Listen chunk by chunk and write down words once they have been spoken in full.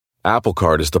Apple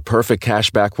Card is the perfect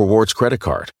cashback rewards credit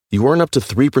card. You earn up to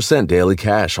 3% daily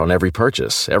cash on every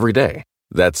purchase, every day.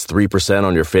 That's 3%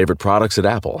 on your favorite products at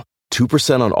Apple,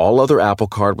 2% on all other Apple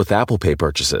Card with Apple Pay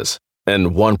purchases,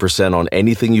 and 1% on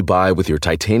anything you buy with your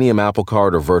titanium Apple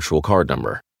Card or virtual card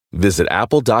number. Visit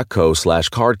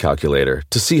apple.co/card calculator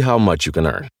to see how much you can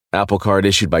earn. Apple Card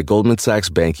issued by Goldman Sachs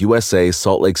Bank USA,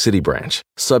 Salt Lake City branch.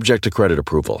 Subject to credit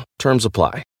approval. Terms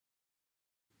apply.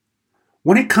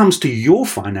 When it comes to your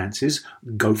finances,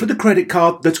 go for the credit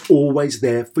card that's always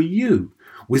there for you.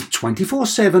 With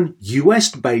 24/7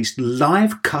 US-based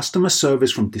live customer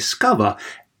service from Discover,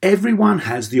 everyone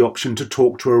has the option to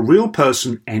talk to a real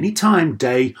person anytime,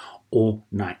 day or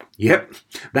night. Yep,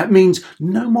 that means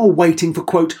no more waiting for,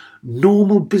 quote,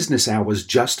 normal business hours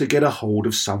just to get a hold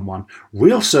of someone.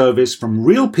 Real service from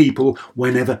real people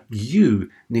whenever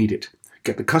you need it.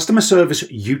 Get the customer service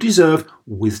you deserve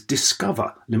with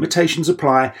Discover. Limitations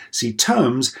apply. See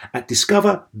terms at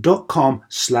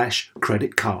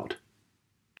discover.com/credit card.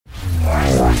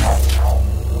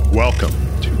 Welcome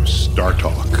to Star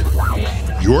Talk,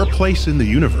 your place in the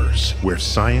universe where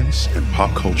science and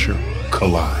pop culture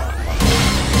collide.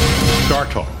 Star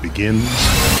Talk begins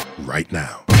right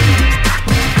now.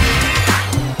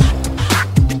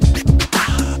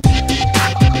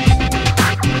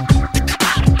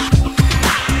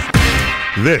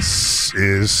 This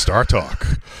is Star Talk.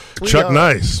 Chuck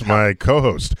Nice, my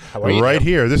co-host, right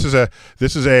here. This is a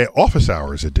office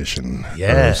hours edition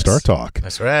of Star Talk.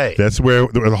 That's right. That's where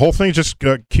the whole thing is just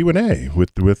Q&A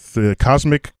with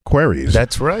cosmic queries.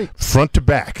 That's right. Front to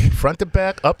back,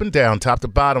 up and down, top to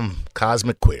bottom,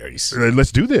 cosmic queries.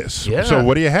 Let's do this. Yeah. So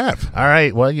what do you have? All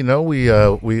right. Well, we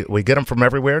get them from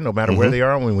everywhere, no matter where they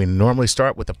are. We normally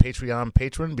start with a Patreon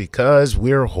patron because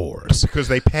we're whores. Because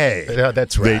they pay.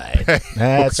 That's right.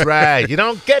 That's right. You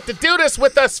don't get to do this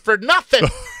with us for nothing.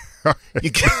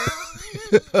 You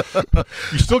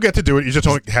still get to do it. You just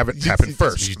don't have it happen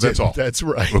first. That's all. That's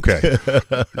right. Okay.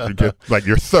 You get,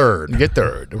 you're third. You get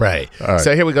third. Right. All right.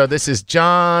 So here we go. This is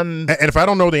John. And if I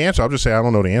don't know the answer, I'll just say I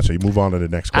don't know the answer. You move on to the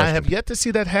next question. I have yet to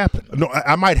see that happen. No,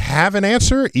 I might have an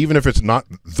answer, even if it's not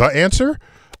the answer.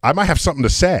 I might have something to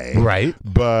say. Right.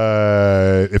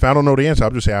 But if I don't know the answer, I'll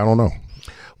just say I don't know.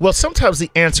 Well, sometimes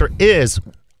the answer is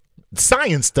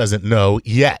science doesn't know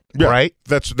yet, right?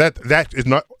 That is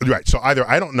not right. So either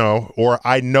I don't know or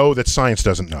I know that science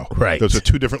doesn't know. Right. Those are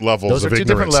two different levels of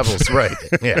ignorance. Levels, right.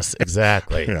 Yes,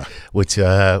 exactly. Yeah. Which,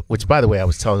 by the way, I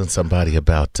was telling somebody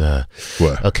about.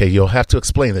 What? Okay, you'll have to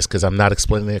explain this because I'm not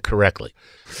explaining it correctly.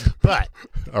 But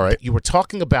all right, you were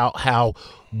talking about how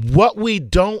what we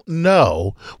don't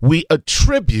know, we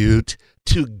attribute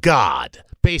to God.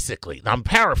 Basically, I'm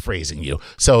paraphrasing you,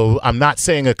 so I'm not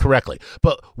saying it correctly.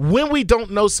 But when we don't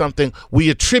know something,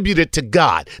 we attribute it to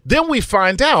God. Then we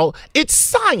find out it's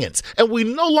science, and we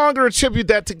no longer attribute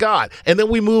that to God. And then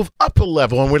we move up a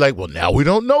level, and we're like, well, now we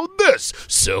don't know this,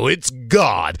 so it's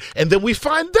God. And then we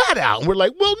find that out, and we're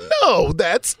like, well, no,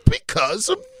 that's because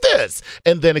of this.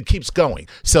 And then it keeps going.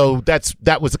 So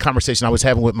that was the conversation I was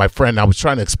having with my friend. I was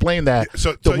trying to explain that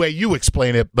the way you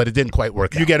explain it, but it didn't quite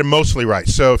work out. You get it mostly right.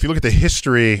 So if you look at the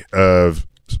history of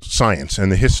science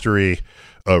and the history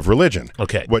of religion,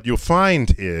 what you'll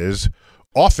find is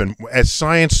often as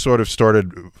science sort of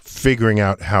started figuring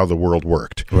out how the world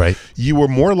worked, right, you were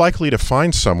more likely to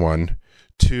find someone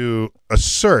to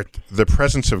assert the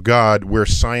presence of God where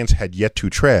science had yet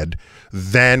to tread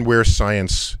than where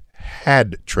science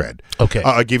had tread. Okay.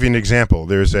 I'll give you an example.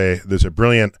 There's a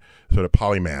brilliant sort of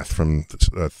polymath from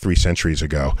 3 centuries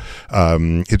ago.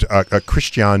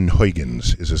 Christian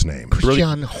Huygens is his name.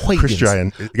 Christian Huygens.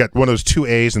 Christian. You got one of those 2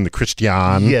 A's in the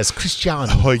Christian. Yes, Christian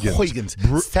Huygens.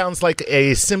 Sounds like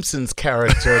a Simpsons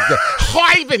character.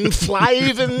 Huygens.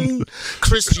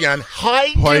 Christian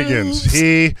Huygens.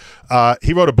 He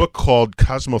wrote a book called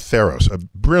Cosmotheros, a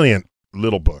brilliant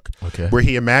little book where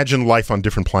he imagined life on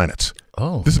different planets.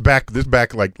 Oh, this is back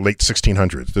like late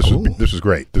 1600s. This was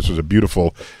great. This was a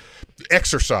beautiful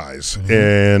exercise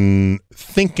in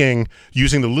thinking,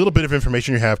 using the little bit of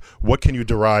information you have, what can you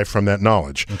derive from that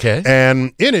knowledge? Okay.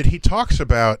 And in it, he talks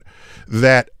about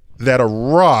that a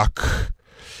rock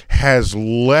has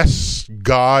less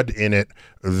God in it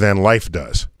than life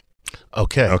does.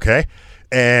 Okay.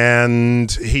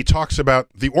 And he talks about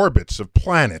the orbits of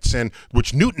planets, and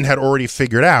which Newton had already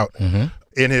figured out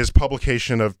in his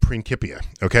publication of Principia.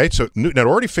 Okay, so Newton had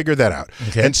already figured that out.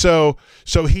 Okay. And so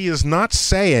he is not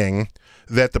saying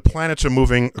that the planets are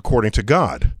moving according to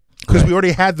God, because we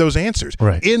already had those answers.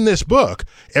 Right. In this book,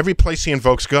 every place he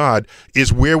invokes God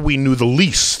is where we knew the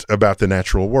least about the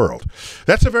natural world.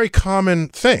 That's a very common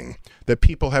thing that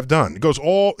people have done. It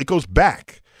goes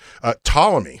back.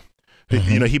 Ptolemy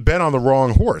He bet on the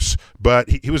wrong horse, but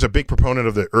he was a big proponent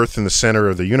of the Earth in the center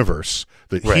of the universe,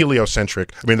 the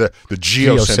the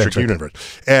geocentric universe.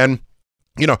 And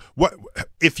what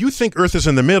if you think Earth is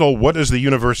in the middle? What is the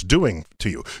universe doing to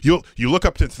you? You look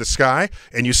up to the sky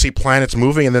and you see planets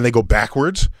moving, and then they go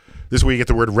backwards. This is where you get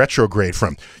the word retrograde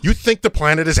from. You think the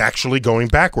planet is actually going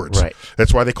backwards. Right.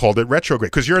 That's why they called it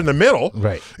retrograde, because you're in the middle.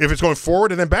 Right. If it's going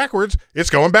forward and then backwards, it's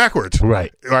going backwards.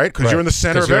 Right. Right? Because you're in the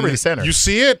center of everything. Center. You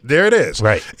see it? There it is.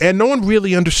 Right. And no one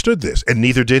really understood this, and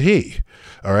neither did he.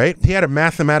 All right? He had a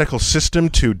mathematical system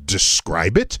to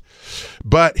describe it,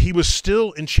 but he was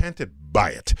still enchanted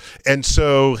by it. And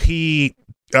so he...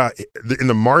 in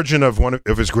the margin of one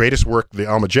of his greatest work, the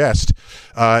Almagest,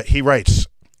 he writes,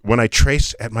 "When I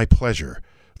trace at my pleasure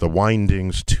the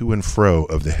windings to and fro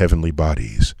of the heavenly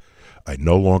bodies, I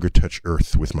no longer touch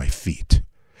earth with my feet.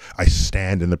 I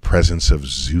stand in the presence of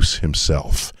Zeus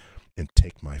himself and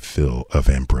take my fill of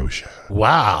ambrosia."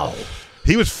 Wow.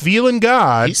 He was feeling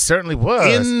God. He certainly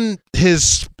was.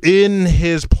 In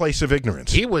his place of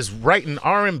ignorance. He was writing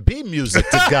R&B music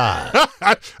to God.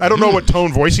 I don't know what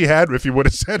tone voice he had, if he would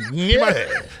have said. Yeah.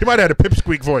 He might have had a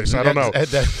pipsqueak voice. I don't know.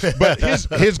 But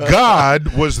his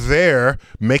God was there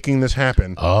making this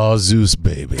happen. Oh, Zeus,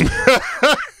 baby.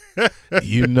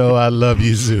 You know I love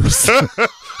you, Zeus.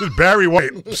 Barry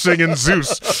White singing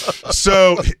Zeus.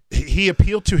 So he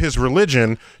appealed to his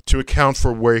religion to account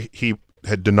for where he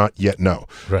did not yet know.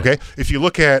 Right. Okay, if you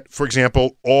look at, for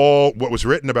example, all what was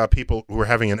written about people who were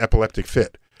having an epileptic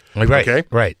fit. Right. Okay.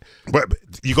 Right. But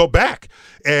you go back,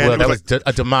 and that was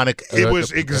a demonic. It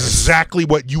was exactly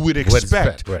what you would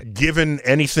expect, right. given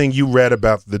anything you read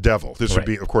about the devil. This would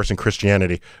be, of course, in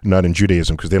Christianity, not in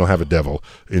Judaism, because they don't have a devil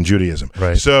in Judaism.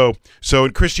 Right. So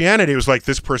in Christianity, it was like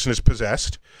this person is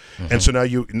possessed, and so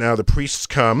now the priests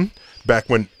come. Back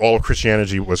when all of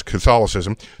Christianity was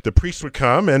Catholicism, the priest would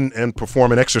come and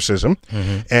perform an exorcism,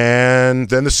 and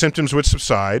then the symptoms would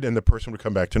subside, and the person would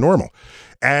come back to normal,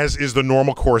 as is the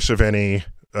normal course of any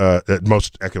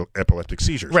most epileptic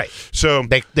seizures. Right. So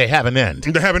they have an end.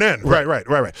 They have an end.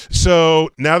 Right. So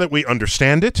now that we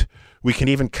understand it, we can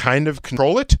even kind of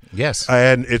control it. Yes.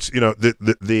 And it's,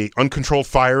 the uncontrolled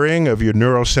firing of your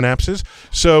neurosynapses.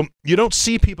 So you don't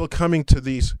see people coming to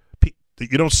these.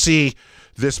 You don't see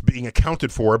this being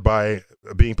accounted for by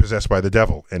being possessed by the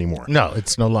devil anymore. No,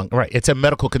 it's no longer right. It's a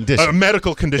medical condition. A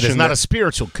medical condition. It's not a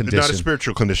spiritual condition. It's not a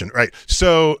spiritual condition, right?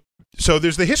 So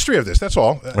there's the history of this. That's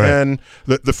all. Right. And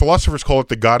the philosophers call it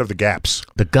the God of the gaps.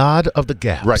 The God of the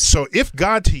gaps. Right. So if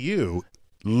God to you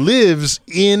lives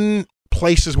in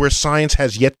places where science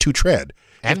has yet to tread,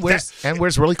 and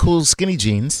wears really cool skinny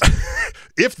jeans,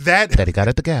 if that he got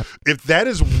at the Gap. If that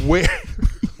is where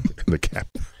the Gap.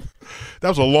 That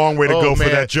was a long way to go for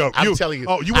that joke. I'm telling you.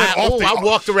 Oh, you went off I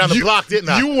walked around the block, didn't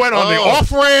I? You went on the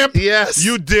off-ramp. Yes.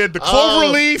 You did the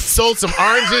cloverleaf. Sold some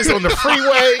oranges on the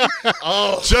freeway.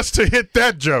 Just to hit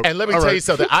that joke. And let me tell you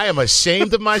something. I am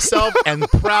ashamed of myself and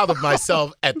proud of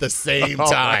myself at the same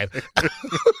time.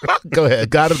 Go ahead.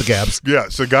 God of the Gaps. Yeah,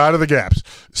 so God of the Gaps.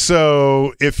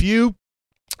 So if you...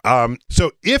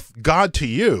 if God to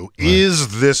you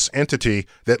is this entity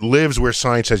that lives where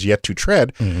science has yet to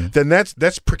tread, then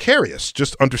that's precarious.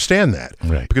 Just understand that.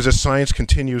 Right. Because as science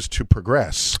continues to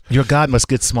progress, your God must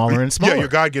get smaller and smaller. Yeah, your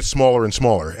God gets smaller and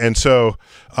smaller. And so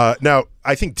now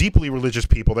I think deeply religious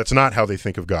people, that's not how they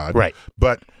think of God. Right.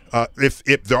 But if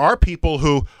there are people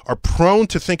who are prone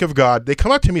to think of God, they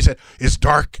come up to me and say, "Is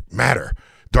dark matter?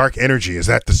 Dark energy, is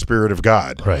that the spirit of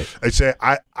God?" Right. I say,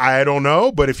 I don't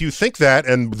know, but if you think that,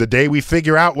 and the day we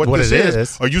figure out what this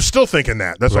is, are you still thinking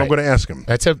that? That's what I'm going to ask him.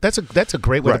 That's a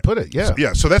great way to put it.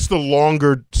 Yeah. So that's the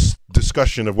longer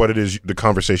discussion of what it is, the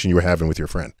conversation you were having with your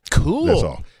friend. Cool. That's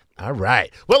all. All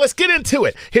right. Well, let's get into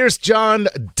it. Here's John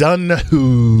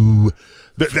Donahue.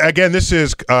 Again, this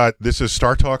is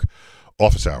Star Talk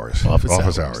Office Hours.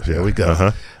 Office Hours. There we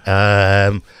go.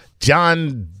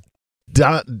 John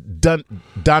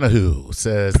Donahue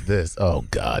says this. Oh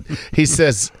God, he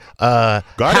says, "God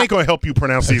ain't gonna help you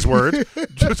pronounce these words. You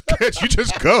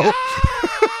just go.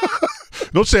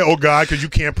 Don't say, 'Oh God,' because you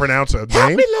can't pronounce a name.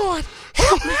 Help me, Lord.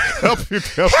 Help me.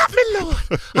 Help me,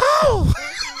 Lord. Oh."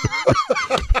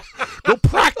 Go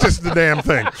practice the damn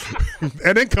thing,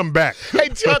 and then come back. Hey,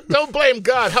 Chuck, don't blame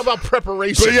God. How about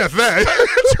preparation? So, yes, that.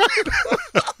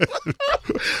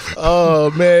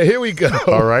 Oh, man, here we go.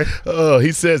 All right. Oh,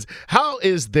 he says, how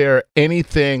is there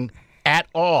anything at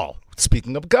all,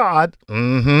 speaking of God,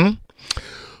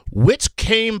 which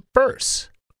came first,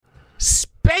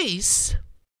 space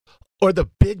or the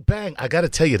Big Bang? I got to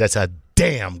tell you, that's a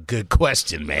damn good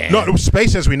question, man. No,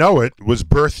 space as we know it was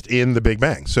birthed in the Big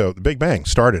Bang. So the Big Bang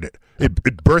started it.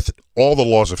 It birthed all the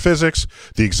laws of physics,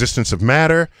 the existence of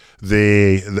matter,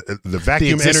 the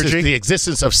vacuum energy, the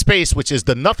existence of space, which is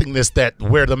the nothingness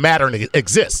where the matter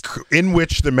exists, in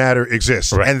which the matter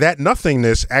exists, right. And that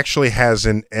nothingness actually has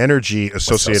an energy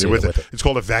associated with it. It's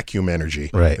called a vacuum energy,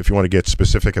 right? If you want to get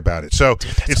specific about it. So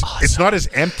it's awesome. It's not as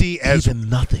empty as even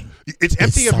nothing. It's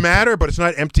empty of matter, but it's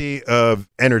not empty of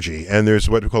energy. And there's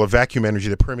what we call a vacuum energy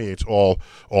that permeates all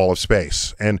of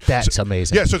space. And that's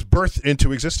amazing. Yeah, so it's birthed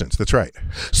into existence. That's right.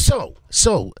 So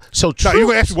true. Now,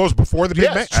 you asked me what was before the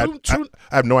Big Bang? True.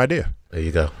 I have no idea. There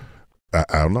you go. I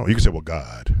don't know. You can say, well,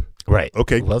 God. Right.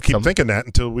 Okay, well, keep thinking that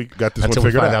until we got this one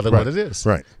figured out. Until we find out what it is.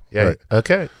 Right. Yeah. Right.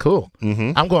 Okay, cool.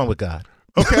 Mm-hmm. I'm going with God.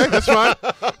 Okay, that's fine.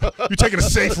 You're taking a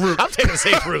safe route. I'm taking a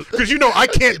safe route. Because I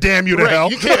can't damn you to hell.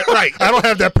 You can't, right. I don't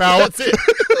have that power. That's it.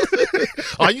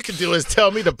 All you can do is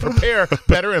tell me to prepare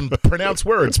better and pronounce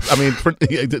words. I mean,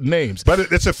 names. But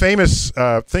it's a famous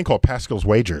thing called Pascal's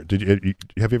wager. Have you ever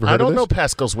heard of this? I don't know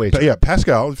Pascal's wager. Yeah,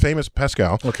 Pascal, famous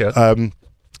Pascal. Okay.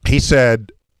 He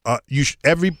said,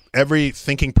 every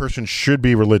thinking person should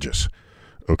be religious.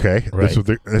 Okay, right.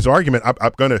 His argument,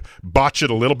 I'm going to botch it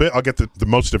a little bit. I'll get the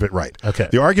most of it right. Okay.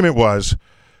 The argument was,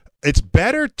 it's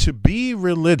better to be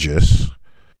religious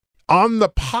on the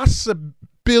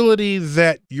possibility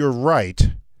that you're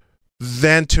right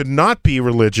than to not be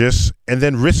religious and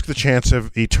then risk the chance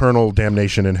of eternal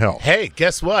damnation in hell. Hey,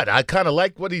 guess what? I kind of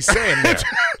like what he's saying there.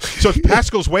 So it's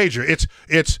Pascal's wager. It's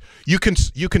you can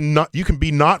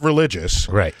be not religious,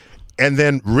 right, and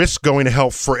then risk going to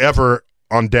hell forever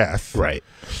on death, right,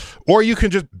 or you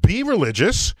can just be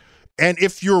religious, and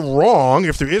if you're wrong,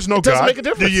 if there is no God, make a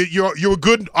difference. You're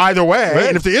good either way, right.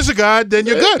 And if there is a God, then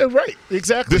you're good. Right,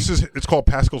 exactly. It's called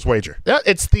Pascal's wager. Yeah,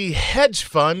 it's the hedge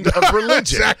fund of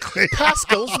religion. Exactly.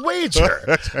 Pascal's wager.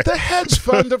 Right. The hedge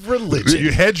fund of religion.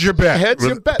 You hedge your bet. Hedge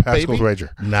your bet, Pascal's baby.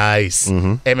 wager. Nice.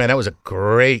 Mm-hmm. Hey, man, that was a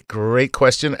great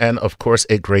question, and of course,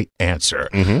 a great answer.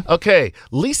 Mm-hmm. Okay,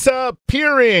 Lisa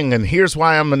Peering, and here's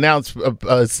why I'm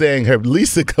saying her.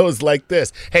 Lisa goes like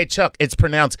this. Hey, Chuck, it's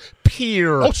pronounced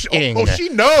Peering. Oh, she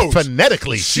knows.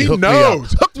 Phonetically, she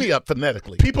knows. Hook me up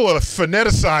phonetically. People are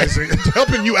phoneticizing,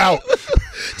 helping you out.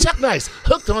 Chuck Nice,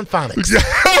 hooked on phonics.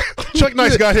 Chuck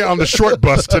Nice got here on the short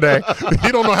bus today. He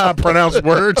don't know how to pronounce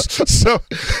words, so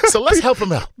let's help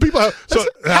him out.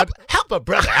 Help a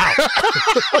brother out.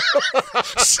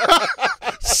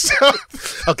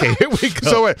 Okay, here we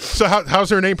go. So how's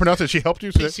her name pronounced? Did she help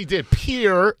you? She did.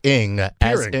 Peering,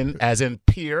 as in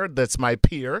peer. That's my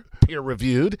peer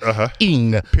reviewed.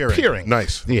 Peering.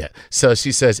 Nice. Yeah. So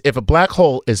she says, if a black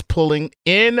hole is pulling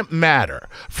in matter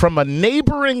from a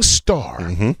neighboring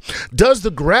star, does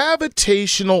the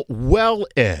gravitational well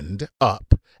end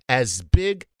up as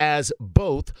big as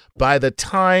both by the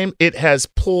time it has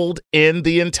pulled in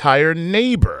the entire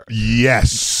neighbor?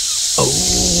 Yes.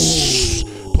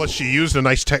 Oh. Plus, she used a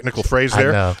nice technical phrase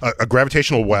there. A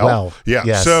gravitational well. Yeah.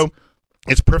 Yes. So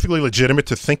it's perfectly legitimate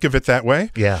to think of it that way.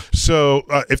 Yeah. So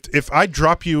if I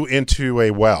drop you into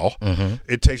a well,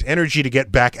 it takes energy to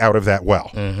get back out of that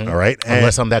well. All right.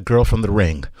 Unless I'm that girl from The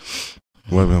Ring.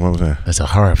 What was that? It's a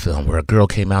horror film where a girl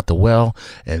came out the well,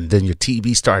 and then your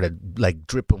TV started like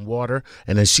dripping water,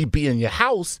 and then she'd be in your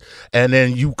house, and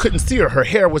then you couldn't see her. Her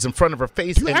hair was in front of her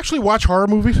face. Do you actually watch horror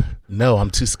movies? No, I'm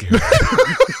too scared.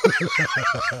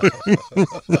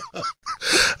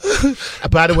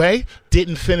 By the way,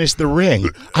 didn't finish The Ring.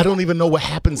 I don't even know what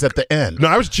happens at the end. No,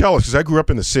 I was jealous because I grew up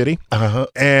in the city,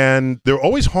 and there were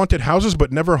always haunted houses,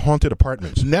 but never haunted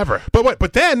apartments. Never.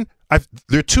 But then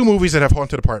there are two movies that have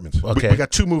haunted apartments. Okay. We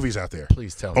got two movies out there.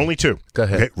 Please tell me. Only two. Go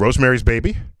ahead. Okay, Rosemary's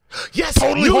Baby. Yes,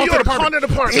 totally New haunted York apartment.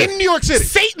 Haunted apartment In New York City.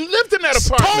 Satan lived in that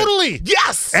apartment. Totally.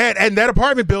 Yes. And that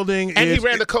apartment building he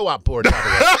ran the co-op board, by the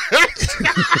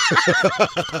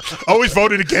way. Always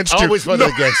voted against you. Always voted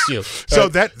against you. So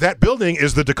that building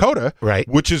is the Dakota, right?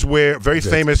 Which is where very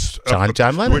famous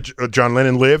John Lennon, which John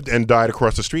Lennon lived and died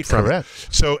across the street from. Correct.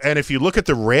 It. So, and if you look at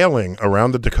the railing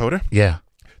around the Dakota,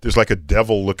 there's like a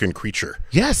devil-looking creature.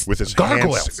 Yes, with its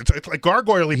gargoyles. Hands. It's like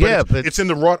gargoyle-y, but it's in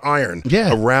the wrought iron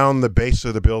around the base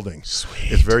of the building.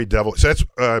 Sweet. It's very devil. So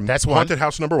that's haunted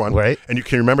house number one. Right. And you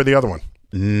can remember the other one.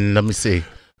 Let me see.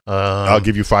 I'll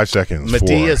give you 5 seconds.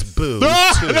 Medea's Boo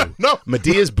 2. No.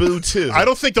 Medea's Boo 2. I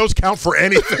don't think those count for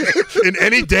anything in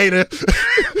any data.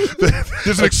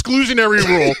 There's an exclusionary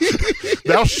rule.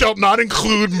 Thou shalt not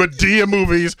include Medea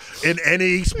movies in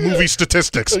any movie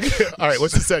statistics. Okay. All right,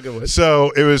 what's the second one?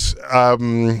 So it was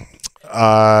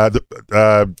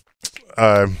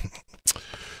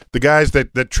The guys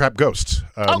that trap ghosts.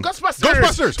 Ghostbusters.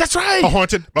 Ghostbusters. That's right. The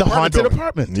haunted building.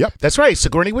 apartment. Yep. That's right.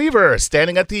 Sigourney Weaver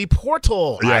standing at the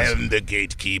portal. Yes. I am the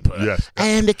gatekeeper. Yes. I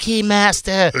am the key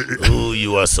master. Ooh,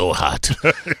 you are so hot.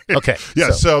 Okay.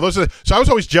 Yeah, so those are. So I was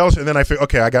always jealous, and then I figured,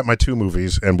 okay, I got my 2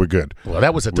 movies, and we're good. Well,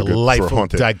 that was a We're good for delightful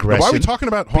Haunted. digression. Now, why are we talking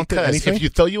about Haunted? Because Anything? if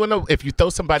you throw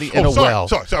somebody in a sorry, well.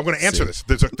 sorry, I'm going to answer this.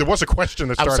 There was a question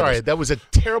that I'm started. sorry. this. That was a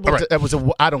terrible. All right. That was a.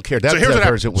 I don't care. That, So here's that what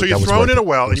happens. version was- So that you're was thrown worth in a it.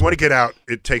 well, and you want to get out.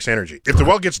 It takes energy. If the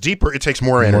well gets deeper, it takes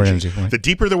more energy. right. The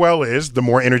deeper the well is, the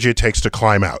more energy it takes to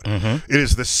climb out. It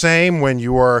is the same when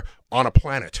you are on a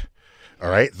planet. All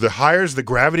right. The higher is the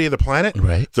gravity of the planet,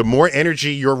 Right. the more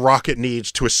energy your rocket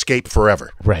needs to escape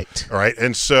forever. Right. All right.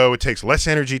 And so it takes less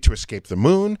energy to escape the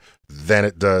moon than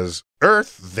it does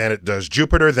Earth, than it does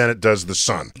Jupiter, than it does the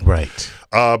sun. Right.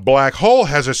 A black hole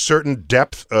has a certain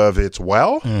depth of its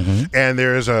well, and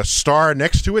there's a star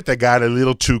next to it that got a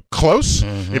little too close.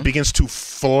 It begins to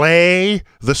flay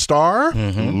the star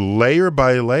layer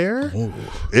by layer.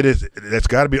 It's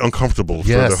got to be uncomfortable for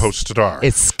the host star.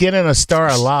 It's skinning a star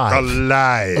alive.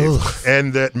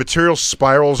 And that material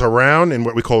spirals around in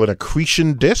what we call an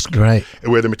accretion disk, Right.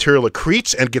 where the material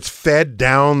accretes and gets fed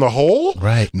down the hole,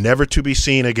 Right. never to be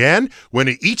seen again. When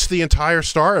it eats the entire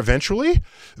star eventually,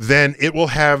 then it will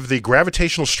have the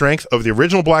gravitational strength of the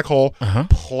original black hole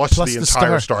plus the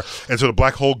entire star. And so the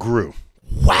black hole grew.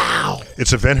 Wow.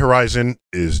 Its event horizon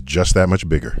is just that much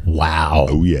bigger. Wow.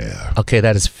 Oh, yeah. Okay,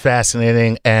 that is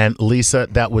fascinating. And Lisa,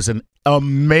 that was an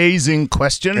amazing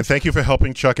question. And thank you for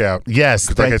helping Chuck out. Yes.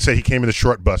 Because like I said, he came in the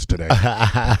short bus today.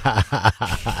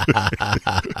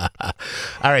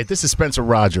 All right, this is Spencer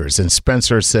Rogers, and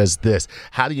Spencer says this: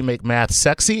 how do you make math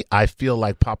sexy? I feel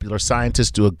like popular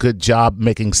scientists do a good job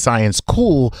making science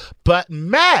cool, but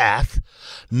math,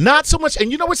 not so much.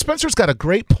 And you know what? Spencer's got a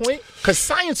great point, because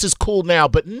science is cool now,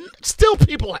 but still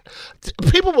people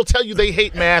will tell you they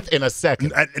hate math in a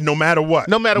second. No matter what.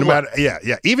 No matter what. Yeah.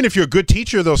 Even if you're a good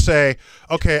teacher, they'll say,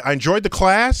 okay, I enjoyed the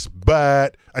class,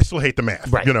 but I still hate the math,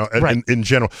 Right. In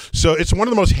general. So it's one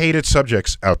of the most hated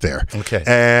subjects out there. Okay.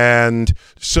 And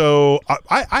so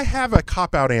I have a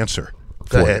cop-out answer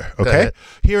for Go ahead. you. Go Okay. ahead.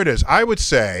 Here it is. I would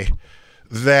say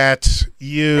that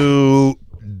you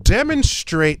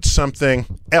demonstrate something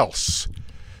else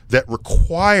that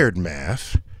required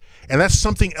math, and that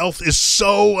something else is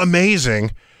so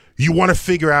amazing, you want to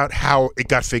figure out how it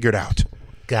got figured out.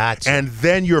 Gotcha. And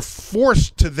then you're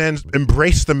forced to then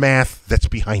embrace the math that's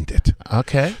behind it.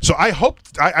 Okay. So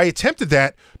I attempted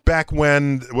that back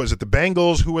when, was it the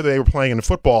Bengals? Who were they were playing in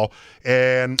football?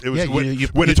 And it was when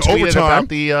it's tweeted overtime. about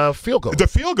the field goal. The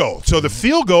field goal. So the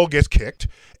field goal gets kicked,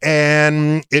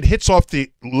 and it hits off the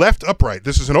left upright.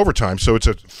 This is an overtime, so it's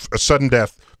a sudden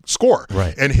death score.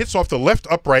 Right. And hits off the left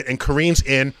upright and careens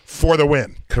in for the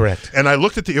win. Correct. And I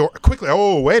looked at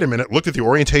wait a minute, looked at the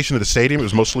orientation of the stadium. It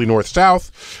was mostly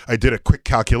north-south. I did a quick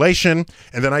calculation,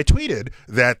 and then I tweeted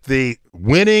that the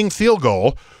winning field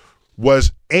goal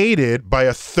was aided by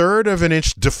 1/3 of an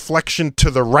inch deflection to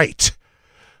the right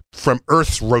from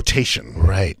Earth's rotation.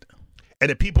 Right. And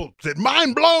then people said,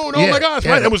 mind blown, oh Yeah, my gosh.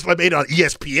 yeah. Right? It was like made on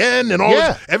ESPN and all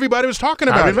Yeah. this. Everybody was talking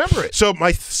about it. I remember it. So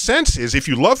my sense is if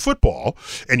you love football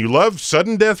and you love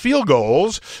sudden death field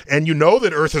goals and you know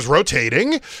that Earth is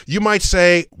rotating, you might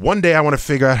say, one day I want to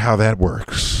figure out how that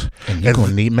works. And you're going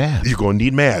to need math. You're going to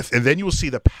need math. And then you will see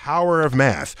the power of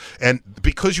math. And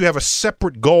because you have a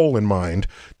separate goal in mind,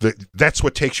 that's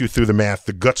what takes you through the math,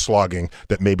 the gut slogging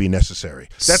that may be necessary.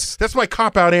 That's my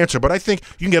cop-out answer. But I think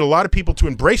you can get a lot of people to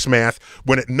embrace math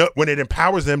when it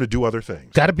empowers them to do other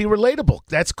things. Got to be relatable.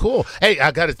 That's cool. Hey, I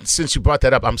got to, since you brought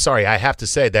that up, I'm sorry. I have to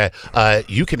say that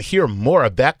you can hear more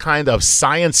of that kind of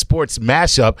science sports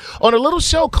mashup on a little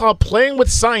show called Playing with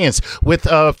Science with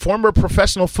former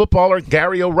professional footballer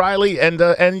Gary O'Reilly and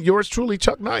yours truly,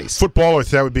 Chuck Nice. Footballer,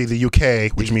 that would be the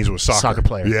UK, which means it was soccer. Soccer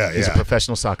player. Yeah, He's a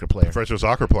professional soccer player. Professional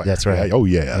soccer player. That's right. Yeah. Oh,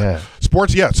 yeah. Yeah.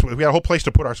 Sports, yes. We got a whole place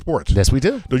to put our sports. Yes, we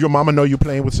do. Does your mama know you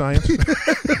playing with science?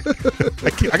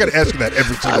 I got to ask you that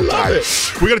every single time.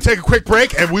 We're going to take a quick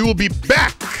break, and we will be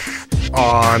back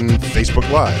on Facebook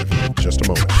Live in just a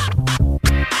moment.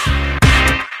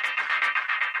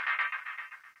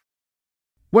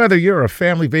 Whether you're a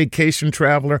family vacation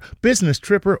traveler, business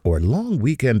tripper, or long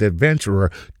weekend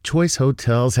adventurer, Choice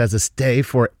Hotels has a stay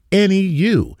for any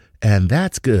you. And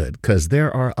that's good, because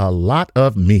there are a lot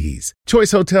of me's.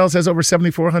 Choice Hotels has over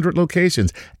 7,400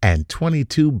 locations and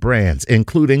 22 brands,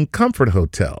 including Comfort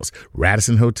Hotels,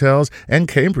 Radisson Hotels, and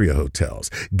Cambria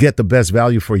Hotels. Get the best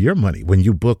value for your money when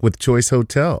you book with Choice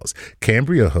Hotels.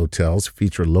 Cambria Hotels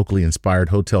feature locally inspired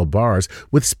hotel bars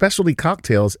with specialty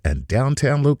cocktails and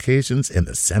downtown locations in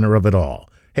the center of it all.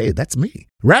 Hey, that's me.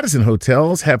 Radisson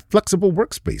Hotels have flexible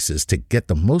workspaces to get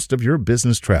the most of your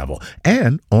business travel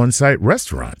and on-site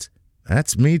restaurants.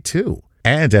 That's me too.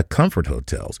 And at Comfort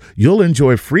Hotels, you'll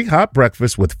enjoy free hot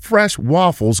breakfast with fresh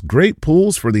waffles, great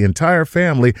pools for the entire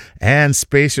family, and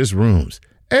spacious rooms.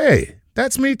 Hey,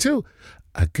 that's me too.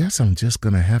 I guess I'm just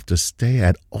going to have to stay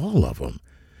at all of them.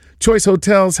 Choice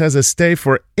Hotels has a stay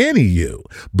for any you.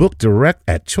 Book direct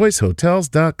at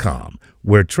choicehotels.com,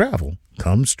 where travel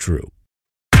comes true.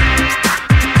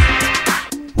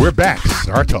 We're back.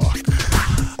 Star Talk.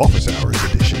 Office Hours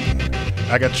edition.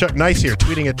 I got Chuck Nice here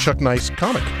tweeting at Chuck Nice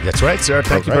Comic. That's right, sir.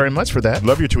 Thank you very much for that.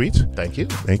 Love your tweets. Thank you.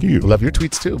 Thank you. Love your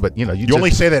tweets too, but you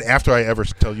only say that after I ever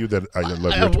tell you that I love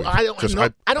your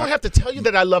tweets. I don't have to tell you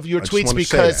that I love your tweets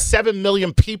because 7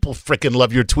 million people freaking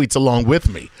love your tweets along with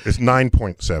me. It's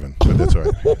 9.7, but that's all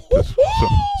right.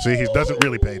 See, he doesn't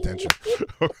really pay attention.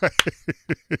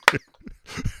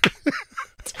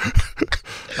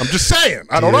 I'm just saying.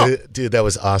 I don't know. Dude, that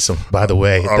was awesome, by the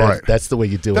way. That's the way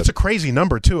you do it. That's a crazy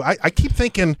number, too. I keep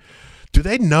thinking, do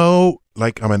they know,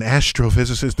 like, I'm an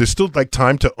astrophysicist? There's still, like,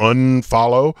 time to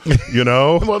unfollow, you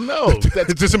know? Well, no.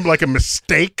 It doesn't like a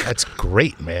mistake. That's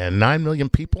great, man. 9 million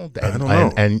people. I don't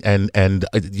know. And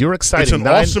you're excited. It's an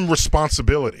awesome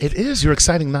responsibility. It is. You're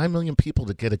exciting 9 million people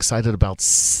to get excited about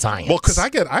science. Well, because I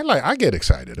get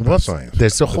excited about science.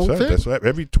 There's the whole thing. That's what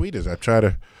every tweet is. I try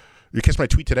to. You catch my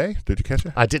tweet today? Did you catch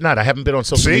it? I did not. I haven't been on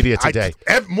social media today.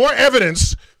 More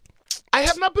evidence. I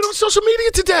have not been on social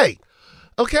media today.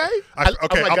 Okay? Okay,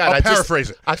 oh my God, I'll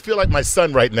paraphrase it. I feel like my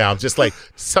son right now. I'm just like,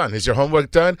 son, is your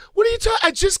homework done? What are you talking?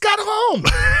 I just got home.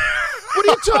 What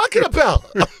are you talking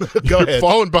about? Go ahead. You're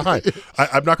falling behind.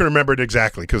 I'm not going to remember it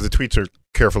exactly because the tweets are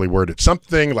carefully worded.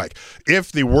 Something like,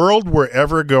 if the world were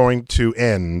ever going to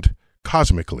end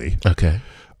cosmically, okay,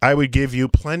 I would give you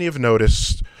plenty of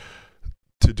notice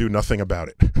to do nothing about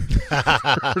it.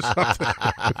 Or something.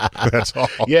 That's all.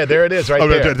 Yeah, there it is right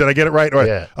there. Did I get it right? Right.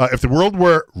 Yeah. If the world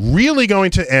were really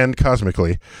going to end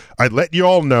cosmically, I'd let you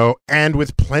all know, and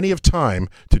with plenty of time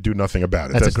to do nothing about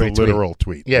it. That's a great the literal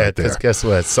tweet. Yeah, because guess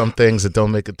what? Some things that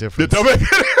don't make a difference. You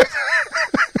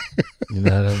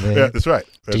know what I mean? Yeah, that's right.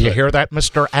 Do you hear that,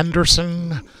 Mr.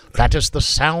 Anderson? That is the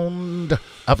sound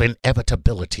of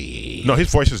inevitability. No,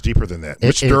 his voice is deeper than that.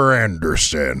 Mr.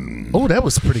 Anderson. Oh, that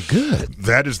was pretty good.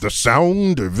 That is the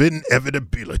sound of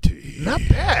inevitability. Not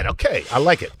bad. Okay, I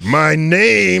like it. My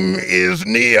name is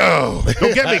Neo.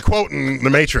 Don't get me quoting The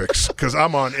Matrix, because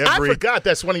I'm on every... I forgot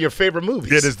that's one of your favorite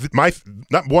movies. It is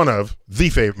not one of the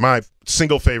favorite, my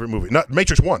single favorite movie. Not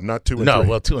Matrix 1, not 2 and 3. No,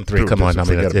 well, 2 and 3, come on. I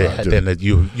mean, then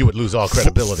you would lose all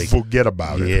credibility. Forget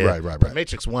about it. Yeah. Right. But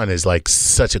Matrix 1 is like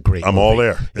such a great movie. I'm all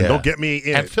there. And don't get me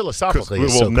in and it. Philosophically, we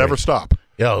will never stop.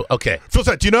 Yo, okay. Phil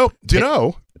said, do you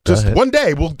know? Just one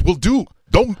day we'll do.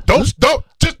 Just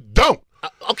don't.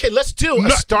 Okay, let's do a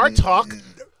Star Talk.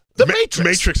 The Matrix.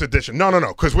 Matrix edition. No,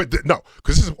 because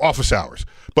this is office hours.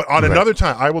 But on another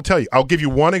time, I will tell you. I'll give you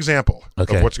one example of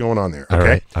what's going on there.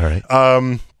 Okay. All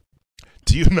right.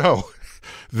 Do you know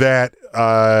that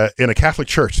in a Catholic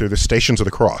church there are the Stations of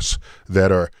the Cross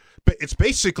that are? It's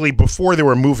basically before there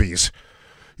were movies.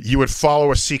 You would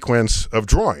follow a sequence of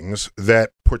drawings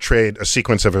that portrayed a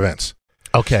sequence of events.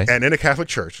 Okay. And in a Catholic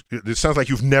church, it sounds like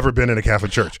you've never been in a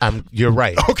Catholic church. You're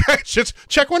right. Okay, just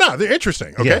check one out. They're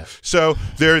interesting. Okay, yeah. So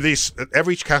there are these.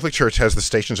 Every Catholic church has the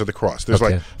Stations of the Cross. There's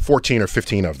like 14 or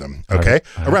 15 of them. Okay,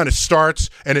 all right. Around it starts,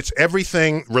 and it's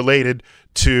everything related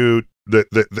to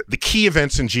the key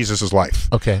events in Jesus' life.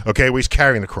 Okay. Where he's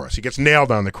carrying the cross. He gets nailed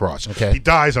on the cross. Okay. He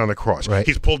dies on the cross. Right.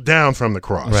 He's pulled down from the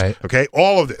cross. Right. Okay.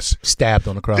 All of this. Stabbed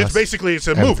on the cross. It's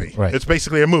a movie. Right. It's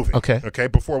basically a movie. Okay.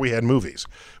 Before we had movies.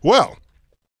 Well,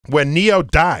 when Neo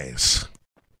dies.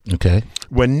 Okay.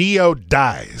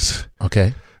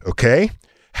 Okay.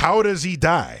 How does he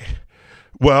die?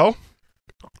 Well,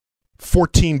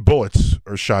 14 bullets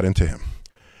are shot into him.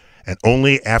 And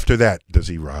only after that does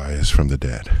he rise from the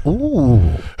dead.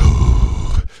 Ooh.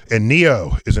 And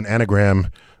Neo is an anagram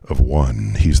of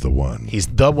one. He's the one. He's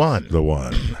the one. The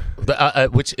one.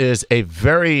 Which is a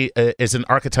very is an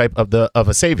archetype of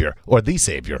a savior or the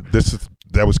savior.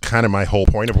 That was kind of my whole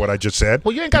point of what I just said.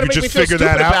 Well, you ain't got to make me feel stupid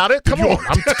about it. Come on,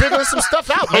 I'm figuring some stuff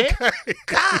out, man. Okay.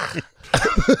 God.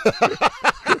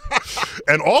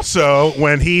 And also,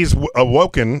 when he's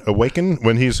awakened,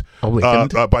 when he's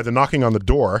by the knocking on the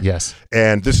door. Yes.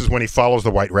 And this is when he follows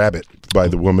the white rabbit by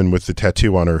the woman with the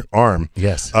tattoo on her arm.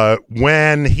 Yes.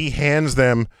 When he hands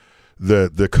them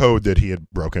the code that he had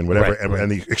broken, whatever,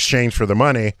 and the exchange for the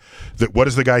money, what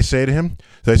does the guy say to him?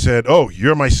 They said, "Oh,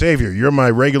 you're my savior. You're my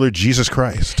regular Jesus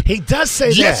Christ." He does say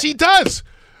that. Yes, he does.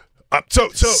 So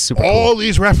Super all cool.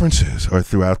 these references are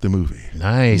throughout the movie.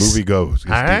 Nice. The movie goes.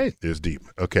 All right. It's deep.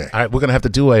 Okay. All right, we're gonna have to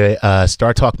do a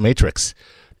Star Talk Matrix.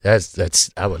 That's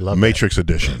I would love Matrix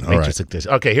edition. that. All Matrix right.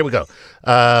 edition. Okay, here we go.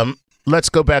 Let's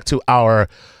go back to our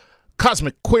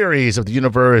Cosmic Queries of the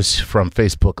Universe from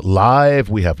Facebook Live.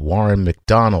 We have Warren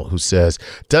McDonald who says,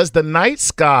 does the night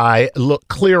sky look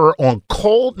clearer on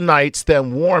cold nights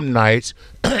than warm nights?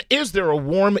 Is there a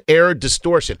warm air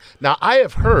distortion? Now, I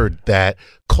have heard that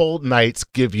cold nights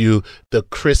give you the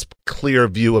crisp, clear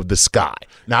view of the sky.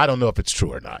 Now, I don't know if it's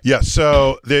true or not. Yeah,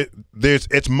 so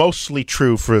it's mostly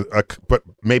true but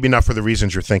maybe not for the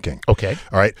reasons you're thinking. Okay.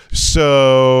 All right.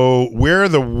 So where are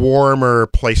the warmer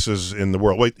places in the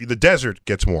world? Well, the desert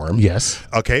gets warm. Yes.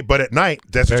 Okay, but at night,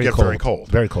 deserts get very cold.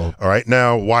 Very cold. All right.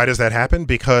 Now, why does that happen?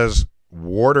 Because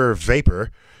water vapor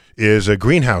is a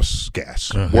greenhouse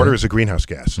gas. Water is a greenhouse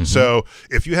gas. So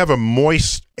if you have a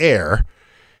moist air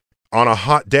on a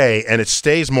hot day and it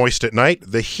stays moist at night,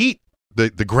 the heat,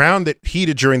 the ground that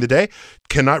heated during the day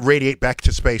cannot radiate back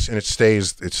to space, and it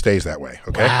stays that way.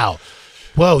 Okay. Wow.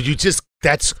 Whoa,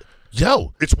 that's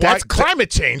climate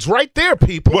change right there,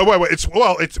 people.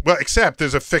 Well, except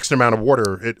there's a fixed amount of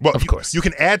water. Of course. You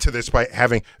can add to this by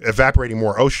having evaporating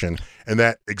more ocean, and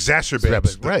that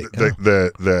exacerbates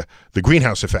the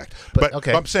greenhouse effect. But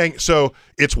okay. I'm saying, so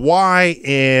it's why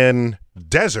in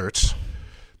deserts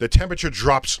the temperature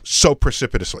drops so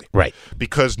precipitously. Right.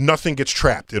 Because nothing gets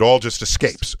trapped. It all just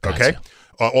escapes. Okay. Gotcha.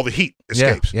 All the heat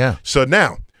escapes. Yeah. So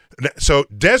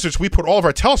deserts, we put all of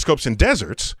our telescopes in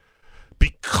deserts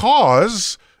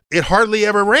because it hardly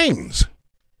ever rains.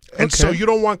 And so you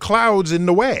don't want clouds in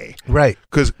the way. Right.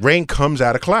 Because rain comes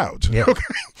out of clouds. Yeah. Okay.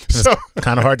 So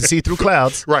kind of hard to see through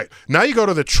clouds. Right. Now you go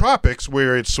to the tropics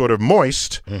where it's sort of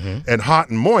moist and hot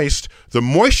and moist. The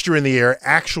moisture in the air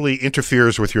actually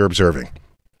interferes with your observing.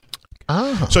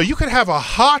 Oh. So you could have a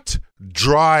hot,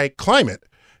 dry climate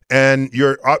and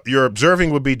your observing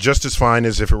would be just as fine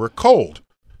as if it were cold.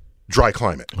 Dry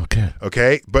climate.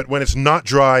 Okay. But when it's not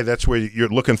dry, that's where you're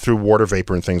looking through water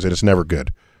vapor and things, and it's never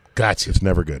good. Gotcha. It's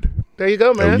never good. There you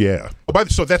go, man. Oh, yeah.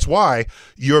 So that's why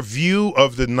your view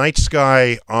of the night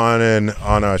sky on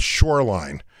a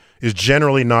shoreline is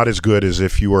generally not as good as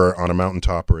if you were on a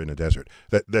mountaintop or in a desert.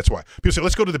 That's why. People say,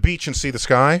 let's go to the beach and see the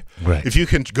sky. Right. If you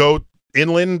can go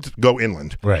inland, go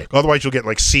inland. Right. Otherwise, you'll get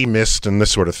like sea mist and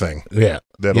this sort of thing. Yeah.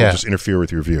 That'll just interfere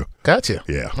with your view. Gotcha.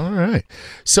 Yeah. All right.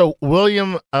 So,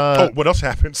 William. What else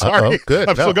happened? Sorry. Good.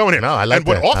 I'm still going here. No, I like and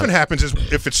what that. often happens is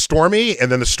if it's stormy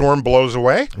and then the storm blows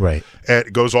away, Right. and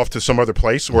it goes off to some other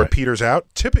place or it peters out,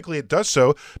 typically it does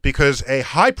so because a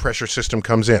high pressure system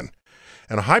comes in.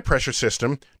 And a high pressure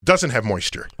system doesn't have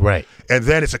moisture. Right. And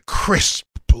then it's a crisp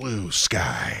blue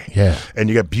sky. Yeah. And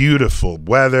you get beautiful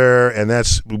weather, and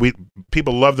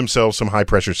people love themselves some high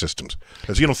pressure systems.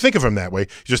 Because you don't think of them that way.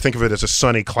 You just think of it as a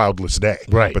sunny, cloudless day.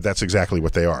 Right. But that's exactly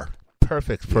what they are.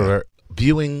 Perfect for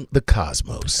viewing the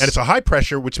cosmos. And it's a high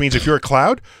pressure, which means if you're a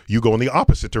cloud, you go in the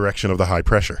opposite direction of the high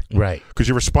pressure. Right. Because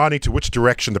you're responding to which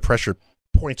direction the pressure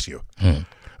points you.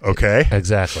 Okay?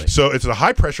 Exactly. So it's a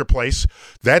high pressure place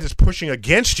that is pushing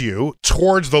against you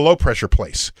towards the low pressure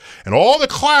place. And all the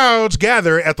clouds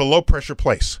gather at the low pressure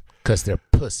place. Because they're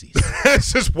pussies.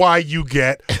 This is why you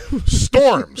get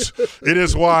storms. It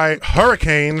is why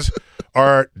hurricanes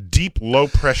are deep,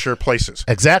 low-pressure places.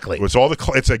 Exactly.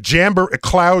 It's a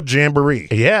cloud jamboree.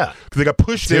 Yeah. They got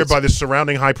pushed there by the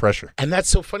surrounding high pressure. And that's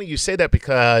so funny you say that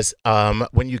because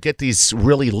when you get these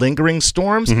really lingering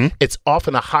storms, it's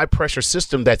often a high-pressure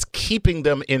system that's keeping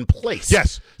them in place.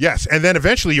 Yes. And then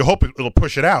eventually you hope it'll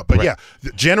push it out. But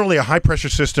generally a high-pressure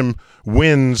system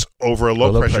wins over a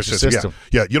low-pressure system.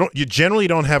 Yeah. You generally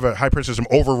don't have a high-pressure system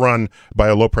overrun by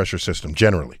a low-pressure system,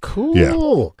 generally. Cool. Yeah.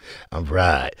 All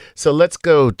right. So let's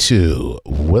go to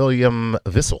William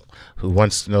Vissel, who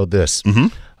wants to know this.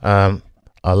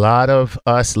 A lot of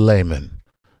us laymen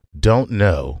don't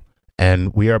know,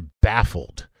 and we are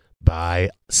baffled by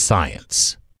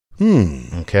science.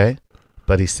 Okay?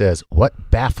 But he says,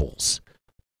 what baffles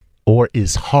or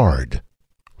is hard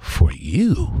for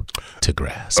you to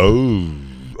grasp? Oh,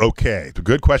 okay.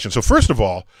 Good question. So first of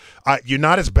all, you're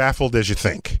not as baffled as you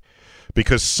think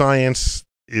because science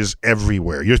is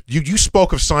everywhere. You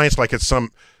spoke of science like it's some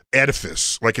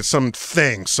edifice, like it's some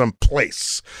thing, some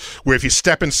place where if you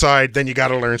step inside, then you got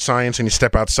to learn science, and you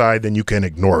step outside, then you can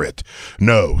ignore it.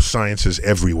 No, science is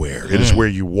everywhere. It is where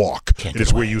you walk. It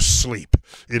is where you sleep.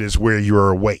 It is where you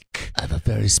are awake. I have a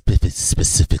very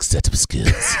specific set of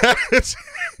skills.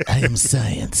 I am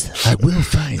science. I will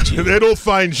find you. It'll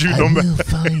find you. I will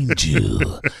find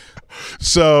you.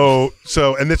 So,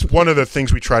 and that's one of the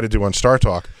things we try to do on Star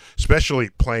Talk, especially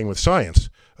playing with science.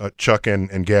 Chuck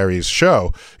and Gary's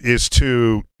show is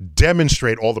to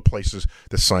demonstrate all the places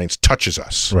that science touches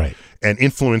us, Right. and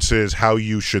influences how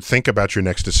you should think about your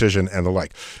next decision and the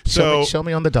like. So Show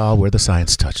me on the doll where the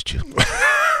science touched you.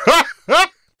 where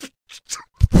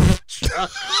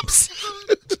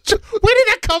did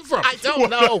that come from? I don't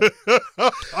know.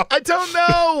 I don't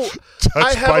know.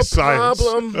 I have by a science.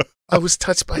 problem. I was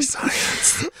touched by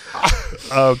science.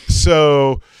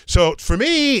 So for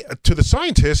me, to the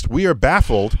scientist, we are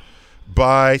baffled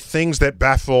by things that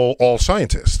baffle all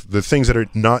scientists, the things that are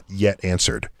not yet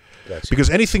answered. Gotcha. Because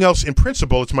anything else, in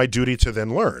principle, it's my duty to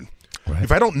then learn. Right.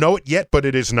 If I don't know it yet, but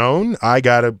it is known, I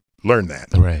got to learn that.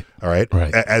 Right. All right?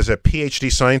 Right. As a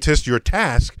PhD scientist, your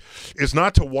task is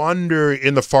not to wander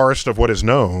in the forest of what is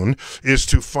known, is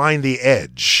to find the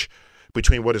edge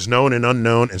between what is known and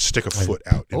unknown and stick a foot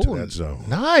out into that zone.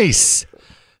 Nice.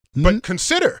 But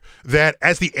consider that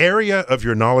as the area of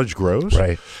your knowledge grows,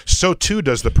 Right. so too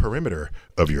does the perimeter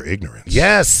of your ignorance.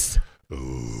 Yes.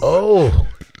 Ooh. Oh,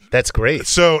 that's great.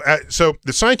 So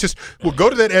the scientist will go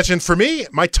to that edge, and for me,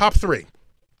 my top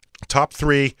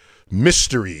three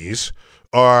mysteries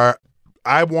are: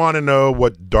 I want to know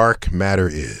what dark matter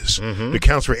is. It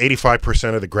accounts for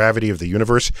 85% of the gravity of the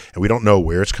universe, and we don't know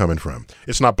where it's coming from.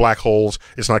 It's not black holes.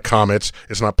 It's not comets.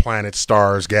 It's not planets,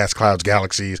 stars, gas clouds,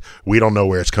 galaxies. We don't know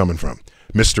where it's coming from.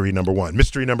 Mystery number one.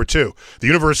 Mystery number two. The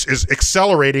universe is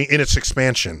accelerating in its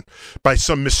expansion by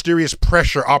some mysterious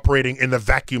pressure operating in the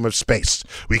vacuum of space.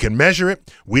 We can measure it.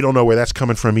 We don't know where that's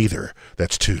coming from either.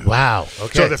 That's two. Wow.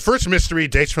 Okay. So the first mystery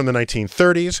dates from the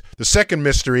 1930s. The second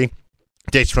mystery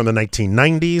dates from the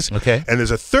 1990s. Okay. And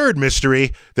there's a third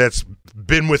mystery that's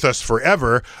been with us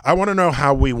forever. I want to know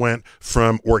how we went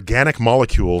from organic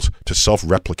molecules to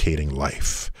self-replicating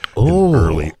life in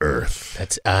early Earth.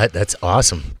 That's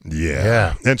awesome.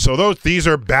 Yeah. And so these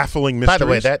are baffling mysteries. By the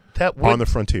way, that would, on the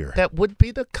frontier. that would be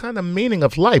the kind of meaning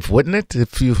of life, wouldn't it?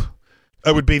 If you,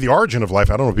 It would be the origin of life.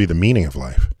 I don't know if it would be the meaning of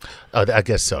life. I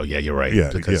guess so. Yeah, you're right.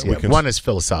 Yeah, because we can- one is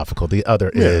philosophical, the other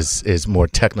is more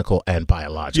technical and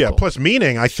biological. Yeah, plus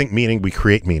meaning, I think we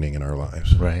create meaning in our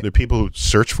lives. Right. There are people who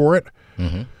search for it,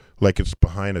 like it's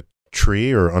behind a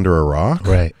tree or under a rock.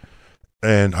 Right.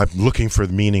 And I'm looking for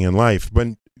the meaning in life.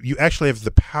 When you actually have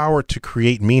the power to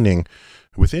create meaning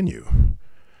within you.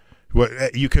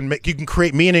 You can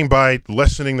create meaning by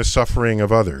lessening the suffering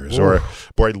of others, or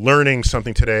by learning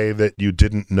something today that you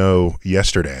didn't know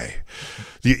yesterday.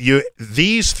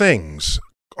 These things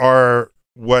are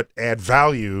what add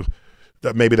value.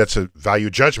 Maybe that's a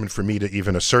value judgment for me to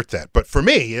even assert that. But for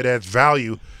me, it adds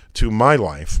value to my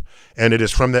life, and it is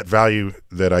from that value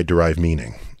that I derive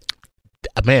meaning.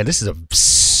 Man, this is a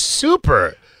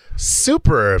super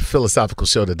philosophical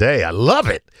show today. I love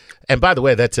it. And by the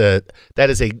way, that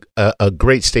is a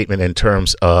great statement in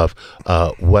terms of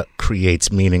what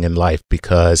creates meaning in life,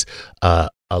 because a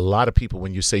lot of people,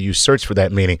 when you say you search for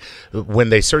that meaning, when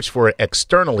they search for it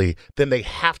externally, then they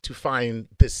have to find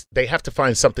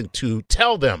something to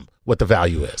tell them what the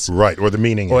value is. Right, or the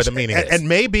meaning is. And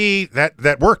maybe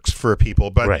that works for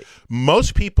people, but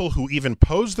most people who even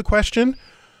pose the question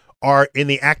are in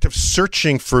the act of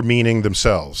searching for meaning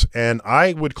themselves. And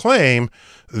I would claim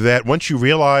that once you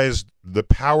realize the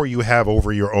power you have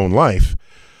over your own life,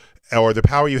 or the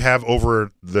power you have over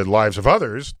the lives of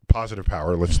others, positive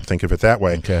power, let's think of it that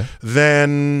way,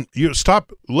 then you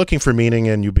stop looking for meaning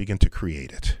and you begin to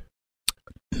create it.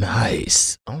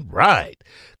 Nice. All right.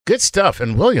 Good stuff.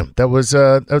 And William, that was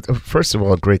first of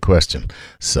all a great question.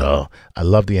 So I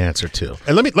love the answer too.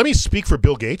 And let me speak for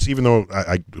Bill Gates, even though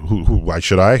why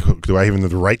should I? Do I even have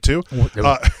the right to?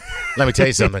 Let me tell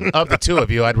you something. Of the two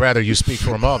of you, I'd rather you speak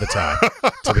for him all the time,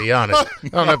 to be honest. I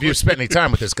don't know if you've spent any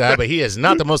time with this guy, but he is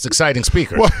not the most exciting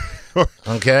speaker.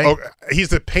 Okay? Oh, he's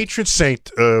the patron saint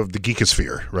of the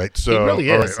geekosphere, right? So, he really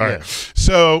is. All right.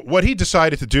 So what he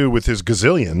decided to do with his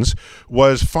gazillions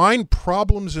was find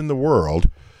problems in the world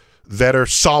that are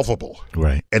solvable.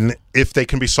 Right. And if they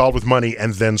can be solved with money,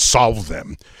 and then solve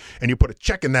them. And you put a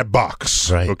check in that box.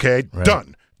 Right. Okay? Right.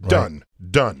 Done.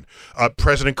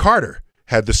 President Carter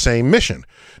had the same mission.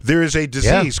 There is a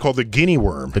disease called the guinea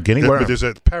worm. The guinea worm. There's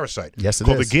a parasite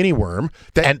called the guinea worm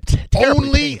that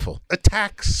only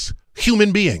attacks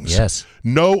human beings. Yes.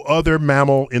 No other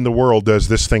mammal in the world does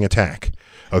this thing attack.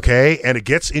 Okay, and it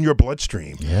gets in your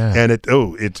bloodstream. Yeah, and it's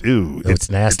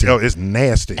nasty. It's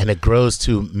nasty, and it grows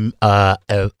to a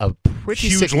pretty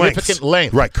huge significant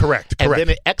length. Right, correct. And then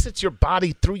it exits your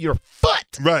body through your foot.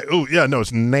 Right. Oh, yeah. No, it's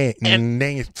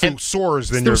through sores.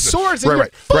 Then through sores in your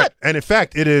foot. Right. And in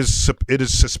fact, it is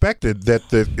suspected that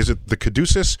the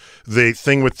caduceus, the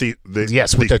thing with the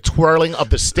with the twirling of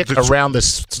the stick around the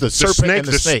serpent and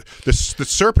the snake. The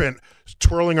serpent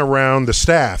twirling around the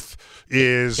staff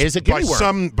is a guinea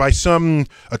worm. by some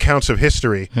accounts of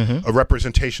history a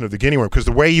representation of the guinea worm, because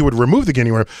the way you would remove the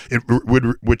guinea worm, it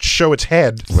would show its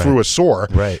head through a sore,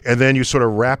 and then you sort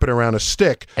of wrap it around a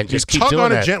stick and just keep tug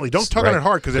on it gently. Don't tug on it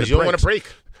hard because you don't want to break.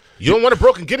 You don't want a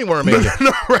broken guinea worm, maybe.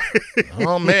 No, right.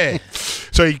 Oh man!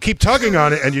 So you keep tugging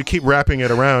on it and you keep wrapping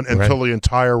it around until the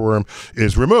entire worm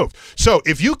is removed. So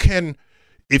if you can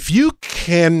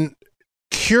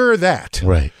cure that,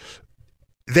 right,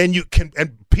 then you can,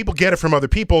 and people get it from other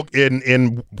people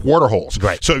in water holes.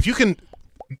 Right. So if you can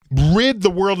rid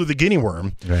the world of the guinea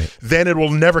worm, then it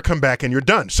will never come back and you're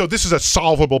done. So this is a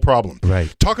solvable problem.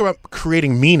 Right. Talk about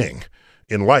creating meaning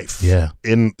in life. Yeah.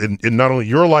 In not only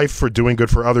your life for doing good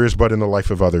for others, but in the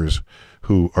life of others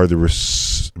who are the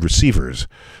receivers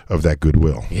of that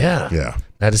goodwill. Yeah. Yeah.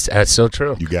 That's so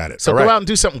true. You got it. So go out and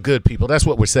do something good, people. That's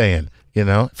what we're saying. You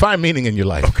know, find meaning in your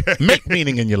life. Okay. Make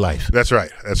meaning in your life. That's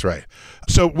right. That's right.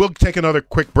 So we'll take another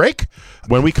quick break.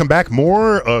 When we come back,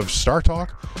 more of Star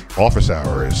Talk Office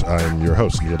Hours. I'm your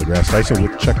host, Neil deGrasse Tyson,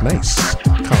 with Chuck Nice.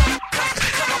 Come.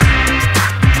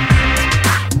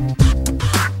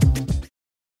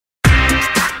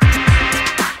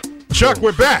 Chuck,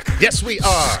 we're back. Yes, we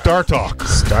are. Star Talk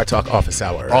Office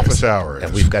Hours. Office Hours.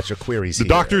 And we've got your queries The here.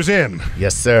 doctor's in.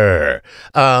 Yes, sir.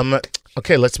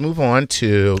 Okay, let's move on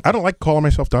to... I don't like calling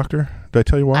myself doctor. Did I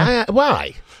tell you why?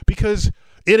 Why? Because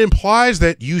it implies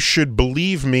that you should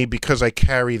believe me because I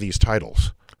carry these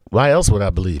titles. Why else would I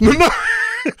believe you?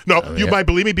 No, you might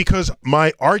believe me because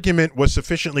my argument was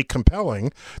sufficiently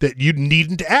compelling that you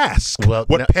needn't ask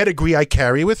what pedigree I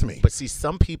carry with me. But see,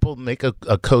 some people make a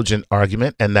cogent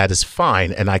argument, and that is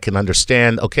fine, and I can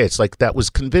understand, okay, it's like that was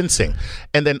convincing.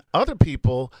 And then other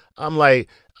people, I'm like,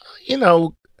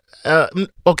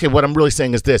 okay, what I'm really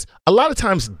saying is this. A lot of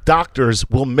times doctors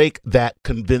will make that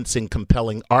convincing,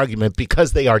 compelling argument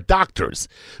because they are doctors,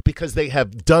 because they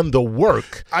have done the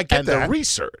work the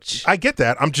research. I get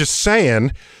that. I'm just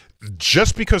saying,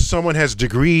 just because someone has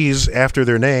degrees after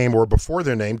their name or before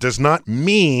their name does not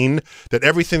mean that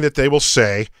everything that they will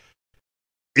say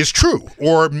is true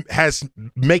or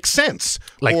makes sense.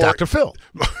 Like Dr. Phil.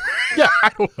 Yeah, I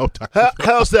don't know, Dr. Phil.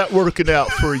 How's that working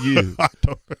out for you?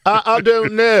 I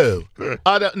don't know.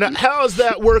 Now, how is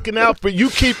that working out for you? You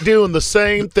keep doing the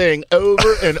same thing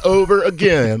over and over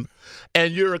again,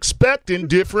 and you're expecting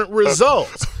different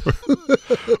results.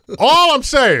 All I'm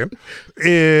saying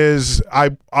is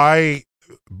I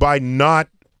by not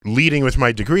leading with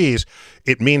my degrees,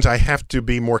 it means I have to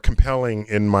be more compelling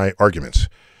in my arguments.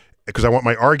 Because I want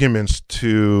my arguments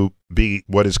to be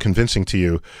what is convincing to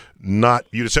you, not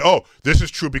you to say, oh, this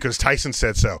is true because Tyson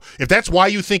said so. If that's why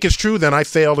you think it's true, then I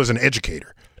failed as an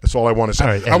educator. That's all I want to say.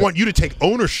 Right, I want you to take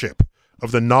ownership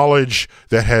of the knowledge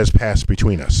that has passed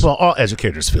between us. Well, all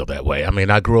educators feel that way. I mean,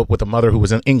 I grew up with a mother who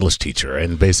was an English teacher,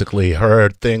 and basically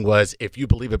her thing was, if you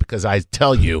believe it because I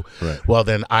tell you, well,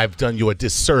 then I've done you a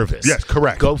disservice. Yes,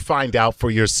 correct. Go find out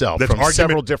for yourself from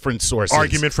several different sources.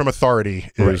 Argument from authority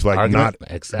is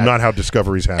not how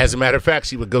discoveries happen. As a matter of fact,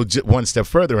 she would go one step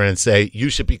further and say,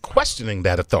 you should be questioning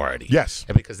that authority. Yes.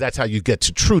 And because that's how you get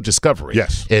to true discovery.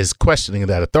 Yes. Is questioning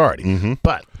that authority. Mm-hmm.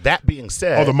 But that being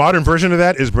said... Oh, the modern version of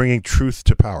that is bringing truth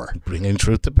to power. Bringing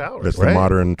truth to power. That's the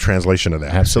modern translation of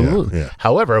that. Absolutely. Yeah.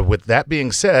 However, with that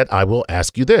being said, I will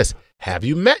ask you this. Have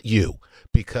you met you?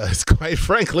 Because quite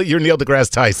frankly, you're Neil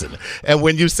deGrasse Tyson. And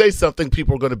when you say something,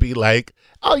 people are going to be like,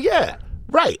 oh, yeah,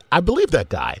 right. I believe that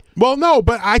guy. Well, no,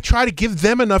 but I try to give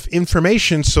them enough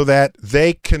information so that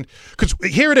they can... Because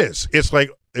here it is. It's like,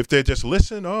 if they just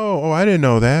listen, oh, I didn't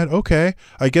know that. Okay,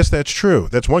 I guess that's true.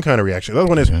 That's one kind of reaction. The other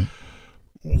one is,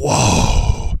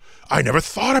 whoa, I never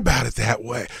thought about it that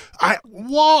way.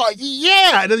 Whoa,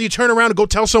 yeah. And then you turn around and go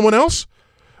tell someone else.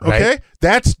 Okay,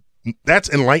 that's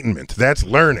enlightenment. That's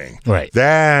learning. Right.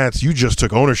 You just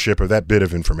took ownership of that bit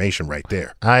of information right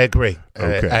there. I agree.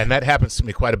 Okay. And that happens to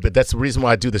me quite a bit. That's the reason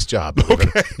why I do this job.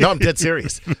 Okay. No, I'm dead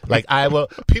serious. Like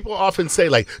people often say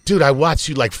like, dude, I watch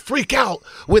you like freak out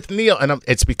with Neil. And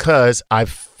it's because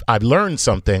I've learned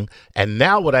something, and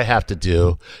now what I have to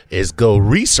do is go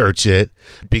research it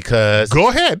because... Go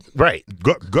ahead. Right.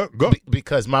 Go.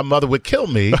 Because my mother would kill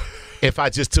me if I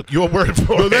just took your word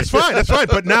for it. No, that's fine. That's fine.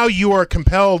 But now you are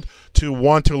compelled to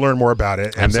want to learn more about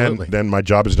it, and then my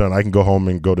job is done. I can go home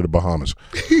and go to the Bahamas.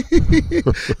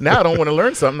 Now I don't want to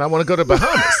learn something. I want to go to the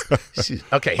Bahamas.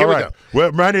 Okay, here we go.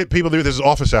 Well, reminding people, this is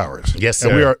Office Hours. Yes, sir.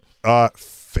 And we are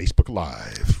Facebook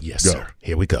Live. Yes, sir.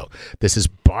 Here we go. This is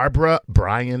Barbara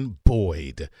Bryan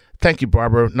Boyd. Thank you,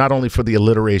 Barbara, not only for the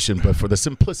alliteration, but for the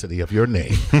simplicity of your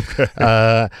name.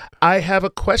 I have a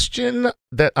question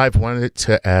that I've wanted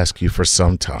to ask you for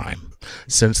some time.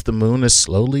 Since the moon is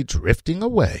slowly drifting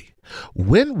away,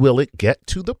 when will it get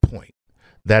to the point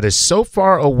that is so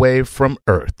far away from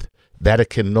Earth that it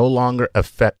can no longer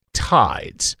affect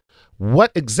tides?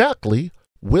 What exactly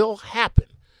will happen?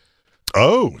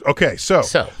 Oh, okay. So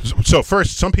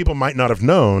first, some people might not have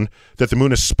known that the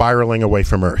moon is spiraling away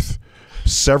from Earth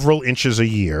several inches a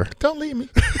year. Don't leave me.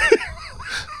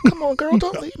 Come on, girl,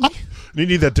 don't leave me. You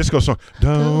need that disco song.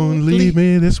 Don't leave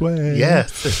me this way.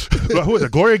 Yes. Who was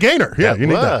it? Gloria Gaynor. Yeah, you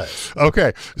need that. Was.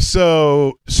 Okay.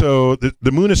 So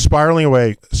the moon is spiraling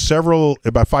away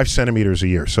about 5 centimeters a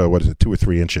year. So what is it? 2 or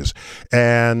 3 inches.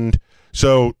 And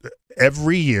so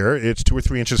every year it's 2 or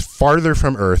 3 inches farther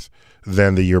from Earth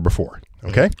than the year before.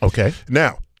 Okay. Okay.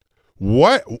 Now,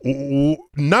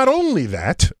 not only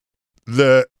that,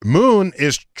 the moon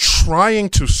is trying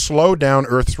to slow down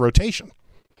Earth's rotation.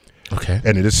 Okay.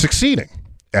 And it is succeeding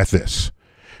at this.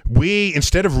 We,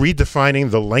 instead of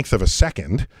redefining the length of a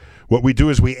second, what we do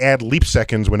is we add leap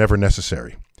seconds whenever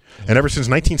necessary. And ever since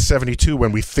 1972,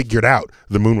 when we figured out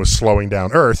the moon was slowing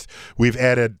down Earth, we've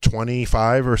added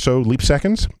 25 or so leap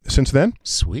seconds since then.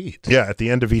 Sweet. Yeah, at the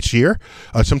end of each year.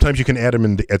 Sometimes you can add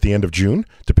them at the end of June,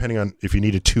 depending on if you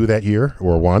needed 2 that year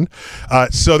or 1.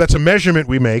 So that's a measurement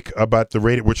we make about the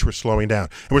rate at which we're slowing down.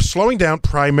 And we're slowing down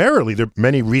primarily. There are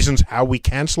many reasons how we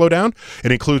can slow down.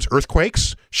 It includes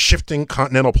earthquakes, shifting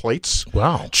continental plates,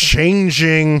 Wow.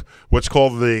 changing what's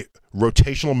called the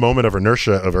rotational moment of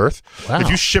inertia of Earth. Wow. If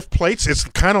you shift plates, it's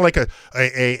kind of like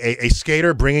a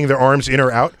skater bringing their arms in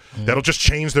or out. That'll just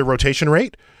change their rotation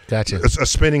rate. Gotcha. It's a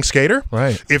spinning skater.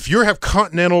 Right. If you have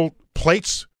continental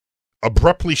plates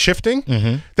abruptly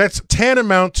shifting, that's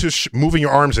tantamount to moving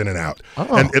your arms in and out. Oh.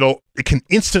 And it can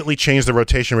instantly change the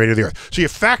rotation rate of the Earth. So you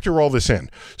factor all this in.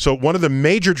 So one of the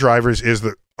major drivers is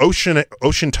the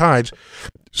ocean tides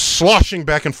sloshing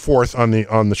back and forth on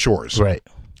the shores. Right.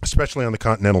 Especially on the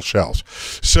continental shelves.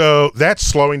 So that's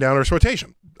slowing down Earth's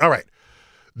rotation. All right.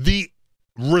 The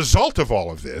result of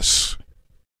all of this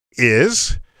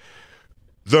is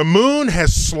the moon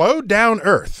has slowed down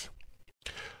Earth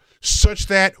such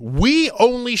that we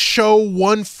only show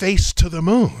one face to the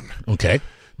moon. Okay.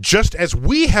 Just as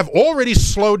we have already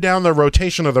slowed down the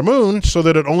rotation of the moon so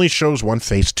that it only shows one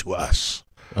face to us.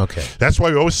 Okay. That's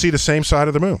why we always see the same side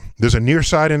of the moon. There's a near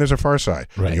side and there's a far side.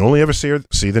 Right. And you only ever see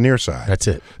the near side. That's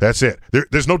it. That's it.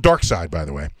 There's no dark side, by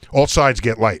the way. All sides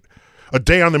get light. A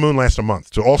day on the moon lasts a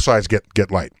month, so all sides get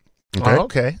light. Okay? Oh,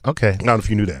 okay. Okay. I don't know if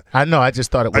you knew that. I know. I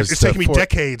just thought it was. It's taken me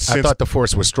decades I since. thought the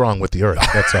force was strong with the Earth.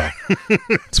 That's all.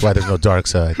 That's why there's no dark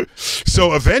side.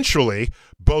 So eventually,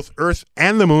 both Earth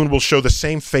and the moon will show the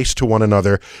same face to one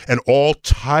another, and all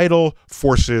tidal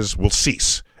forces will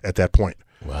cease at that point.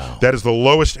 Wow. That is the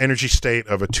lowest energy state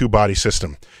of a two-body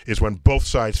system, is when both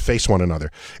sides face one another.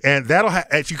 And that'll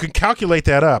if you can calculate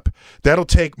that up, that'll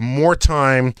take more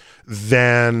time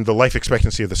than the life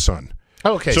expectancy of the sun.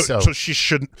 Okay, So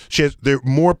there are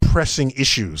more pressing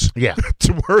issues Yeah.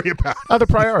 to worry about. Other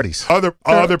priorities. Other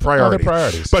priorities. Other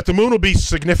priorities. But the moon will be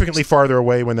significantly farther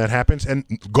away when that happens, and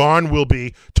gone will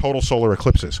be total solar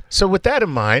eclipses. So with that in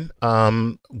mind,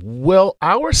 will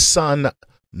our sun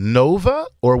nova,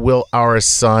 or will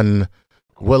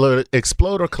it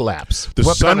explode or collapse? The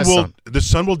What sun kind of will sun? the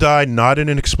sun will die not in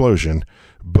an explosion,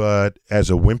 but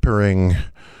as a whimpering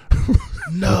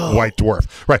No. white dwarf.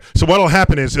 Right. So what'll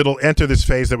happen is it'll enter this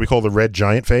phase that we call the red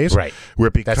giant phase. Right. Where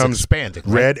it That's becomes expanding,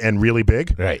 right? red and really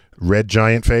big. Right. Red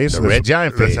giant phase. The red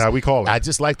giant phase. That's how we call it. I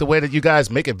just like the way that you guys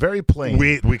make it very plain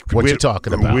what we- you're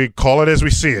talking about. We call it as we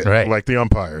see it, Right. like the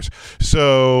umpires.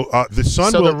 So the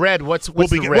sun So will... the red, what's will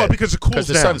the be- red? well, because it cools Because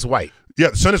the down. sun's white. Yeah,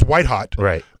 the sun is white hot.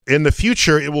 Right. In the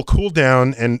future, it will cool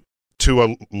down and to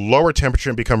a lower temperature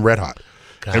and become red hot.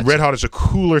 Gotcha. And red hot is a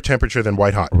cooler temperature than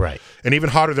white hot. Right. And even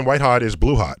hotter than white hot is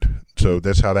blue hot. So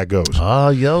that's how that goes. Oh,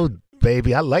 yo,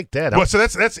 baby, I like that. Well, so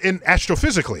that's in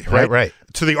astrophysically, right? Right.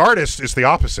 To the artist, it's the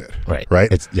opposite. Right.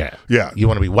 Right? Yeah. Yeah. You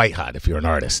want to be white hot if you're an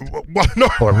artist. Well, no.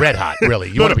 Or red hot, really.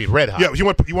 You No, want to no. be red hot. Yeah, you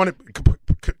want to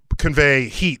convey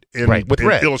heat in, Right, with in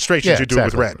red. illustrations. Yeah, You do it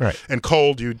with exactly. red. Right. And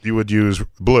cold, you would use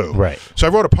blue. Right. So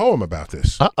I wrote a poem about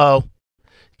this. Uh-oh.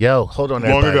 Yo, hold on,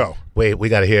 Long everybody. ago. Wait, we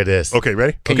got to hear this. Okay,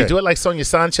 ready? Can okay. you do it like Sonia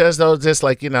Sanchez, though? Just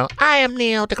like, I am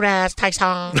Neil deGrasse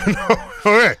Tyson.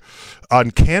 Okay.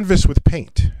 On canvas with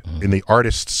paint in the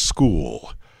artist's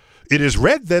school, it is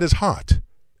red that is hot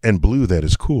and blue that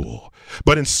is cool.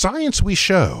 But in science we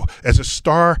show, as a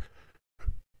star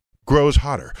grows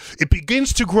hotter, it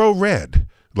begins to grow red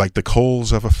like the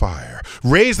coals of a fire.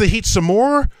 Raise the heat some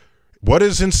more. What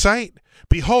is in sight?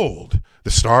 Behold,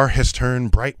 the star has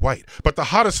turned bright white. But the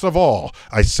hottest of all,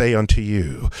 I say unto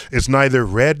you, is neither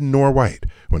red nor white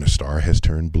when a star has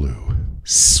turned blue.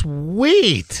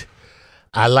 Sweet.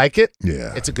 I like it.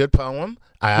 Yeah. It's a good poem.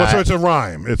 So it's a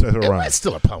rhyme. It's a rhyme. It's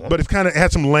still a poem. But it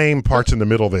had some lame parts in the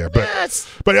middle there. But Yes.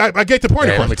 but I get the point.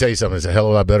 Hey, of let me course. tell you something. It's a hell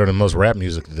of a lot better than most rap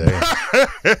music today.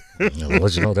 I'll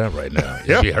let you know that right now.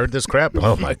 Yeah. Have you heard this crap?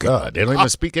 Oh, my God. They don't even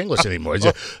speak English anymore. It's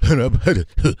just, But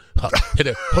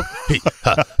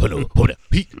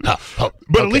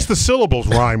at least the syllables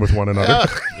rhyme with one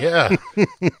another. yeah.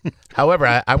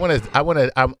 However, I want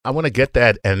to get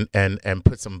that and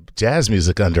put some jazz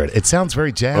music under it. It sounds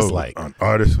very jazz-like. On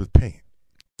artists with paint.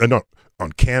 No,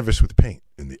 on canvas with paint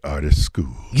in the artist's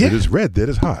school. Yeah. It is red that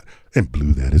is hot and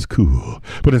blue that is cool.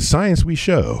 But in science we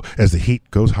show, as the heat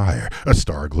goes higher, a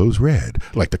star glows red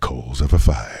like the coals of a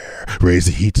fire. Raise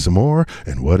the heat some more,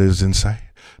 and what is in sight?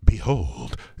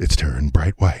 Behold, it's turned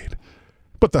bright white.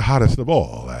 But the hottest of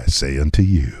all, I say unto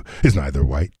you, is neither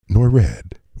white nor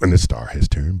red when the star has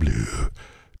turned blue.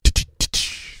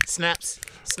 Snaps,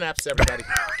 everybody.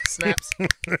 Snaps.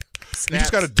 You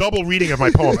just got a double reading of my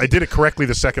poem. I did it correctly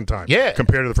the second time. Yeah.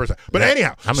 Compared to the first time. But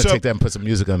anyhow. I'm going to take that and put some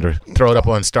music under. Throw it up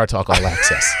on Star Talk All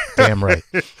Access. Damn right.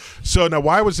 So now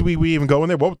why was we even going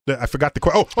there? I forgot the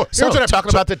question. So here's what talking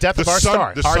about the death of our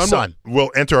star. The Our sun sun.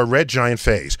 will enter a red giant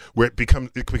phase where it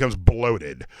becomes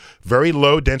bloated. Very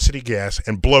low density gas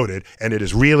and bloated, and it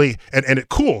is really and it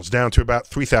cools down to about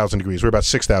 3,000 degrees. We're about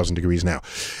 6,000 degrees now.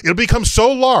 It'll become so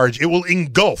large it will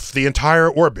engulf the entire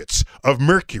orbits of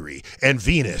Mercury and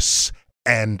Venus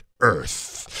and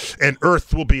Earth. And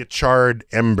Earth will be a charred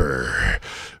ember,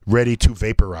 ready to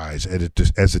vaporize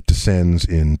as it descends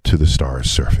into the star's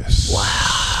surface.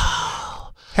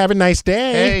 Wow. Have a nice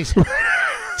day. Hey,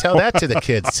 tell that to the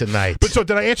kids tonight. But so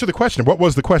did I answer the question? What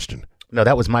was the question? No,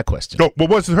 that was my question. No, what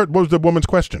was the woman's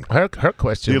question? Her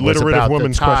question The was alliterative about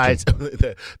woman's the tides.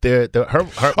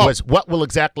 Her was what will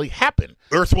exactly happen.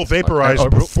 Earth will vaporize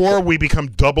before we become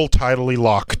double tidally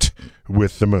locked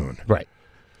with the moon. Right.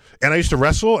 And I used to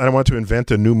wrestle, and I wanted to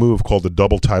invent a new move called the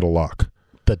double tidal lock.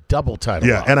 The double tidal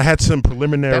lock. And I had some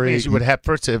preliminary. That means you would have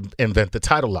first to invent the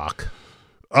tidal lock.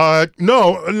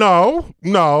 No.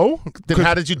 Then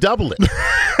how did you double it?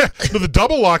 The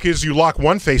double lock is you lock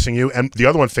one facing you, and the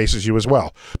other one faces you as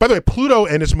well. By the way, Pluto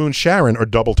and its moon Charon are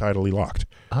double tidally locked.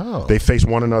 Oh. They face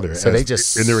one another. So they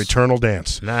just in their eternal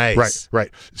dance. Nice.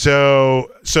 Right. So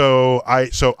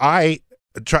I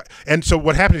try, and so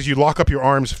what happens is you lock up your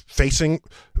arms facing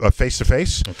face to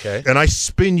face. Okay. And I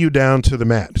spin you down to the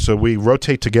mat. So we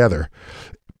rotate together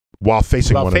while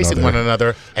facing one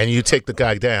another. And you take the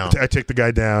guy down. I take the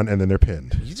guy down, and then they're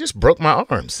pinned. You just broke my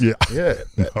arms. Yeah.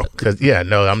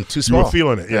 No, I'm too small. You were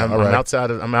feeling it. Yeah.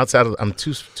 I'm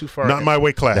too far. Not my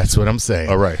weight class. That's what I'm saying.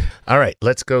 All right.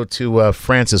 Let's go to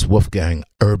Francis Wolfgang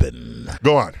Urban.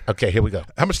 Go on. Okay, here we go.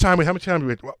 How much time? We only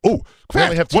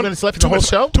have 2 minutes left in the whole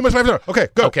show. 2 minutes left. Okay,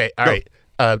 go. Okay, all right.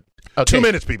 Okay. 2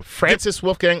 minutes, people. Francis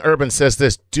Wolfgang Urban says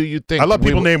this. Do you think I love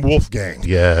people named Wolfgang.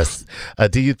 Yes.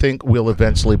 Do you think we'll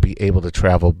eventually be able to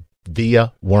travel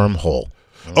via wormhole?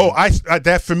 Oh,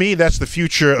 that for me, that's the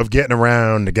future of getting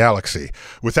around the galaxy.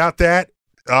 Without that,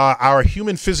 our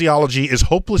human physiology is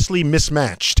hopelessly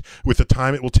mismatched with the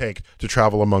time it will take to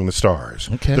travel among the stars.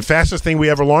 Okay. The fastest thing we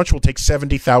ever launch will take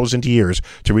 70,000 years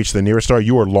to reach the nearest star.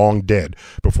 You are long dead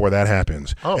before that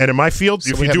happens. Oh. And in my field,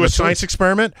 if you do a science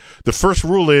experiment, the first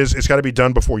rule is it's got to be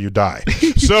done before you die.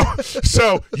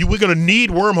 We're going to need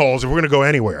wormholes if we're going to go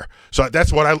anywhere. So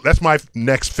that's my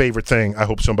next favorite thing I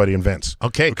hope somebody invents.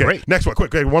 Okay, great. Next one,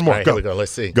 quick, one more. All right, go. Here we go.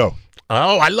 Let's see. Go.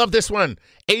 Oh, I love this one.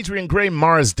 Adrian Gray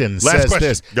Marsden says question.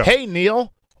 this. Go. Hey,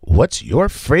 Neil, what's your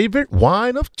favorite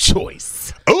wine of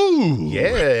choice? Oh.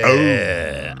 Yeah. Oh.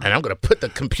 And I'm going to put the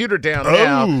computer down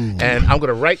now, and I'm going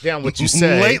to write down what you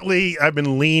say. Lately, I've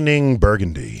been leaning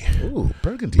Burgundy. Ooh,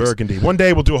 Burgundy. Burgundy. One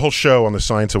day we'll do a whole show on the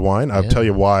science of wine. I'll tell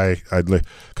you why.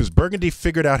 Because Burgundy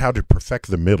figured out how to perfect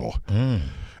the middle. Mm.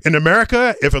 In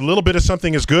America, if a little bit of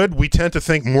something is good, we tend to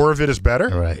think more of it is better.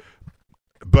 Right.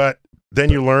 But then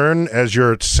you learn as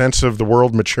your sense of the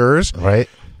world matures, right,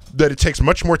 that it takes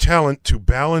much more talent to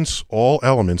balance all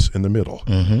elements in the middle.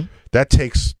 Mm-hmm. That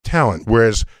takes talent,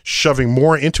 whereas shoving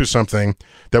more into something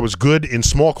that was good in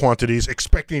small quantities,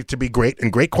 expecting it to be great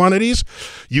in great quantities,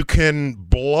 you can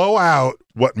blow out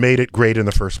what made it great in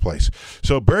the first place.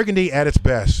 So Burgundy at its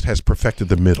best has perfected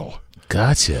the middle.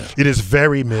 Gotcha. It is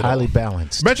very middle. Highly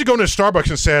balanced. Imagine going to Starbucks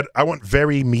and said, I want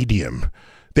very medium.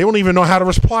 They won't even know how to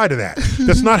reply to that.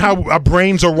 That's not how our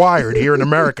brains are wired here in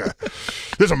America.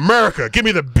 There's America. Give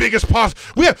me the biggest possible.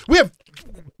 We have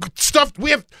stuff.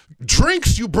 We have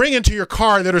drinks you bring into your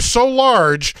car that are so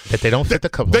large that they don't fit the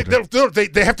cup holder.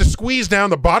 They have to squeeze down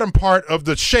the bottom part of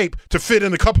the shape to fit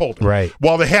in the cup holder. Right.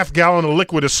 While the half gallon of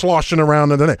liquid is sloshing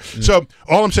around in the neck. So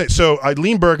all I'm saying, I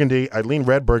lean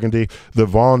red Burgundy, the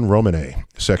Vaughn Romanée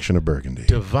section of Burgundy.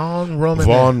 Vaughn Romanée.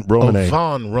 Vaughn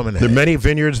Romanée. There are many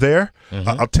vineyards there.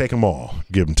 I'll take them all.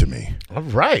 Give them to me. All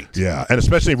right. Yeah, and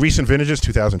especially recent vintages,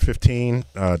 2015,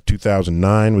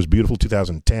 2009 was beautiful,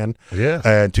 2010,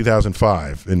 and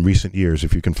 2005 in recent years,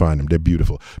 if you can find them. They're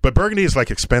beautiful. But Burgundy is, like,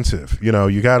 expensive. You know,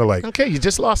 you got to, like... Okay, you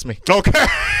just lost me. Okay.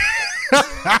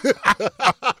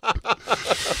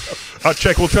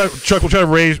 Chuck, we'll try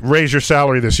to raise your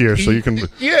salary this year so you can.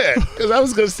 Yeah, because I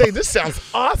was going to say this sounds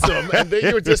awesome, and then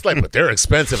you were just like, "But they're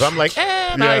expensive." I'm like,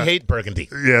 I hate Burgundy.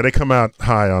 Yeah, they come out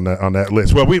high on that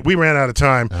list. Well, we ran out of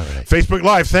time. All right. Facebook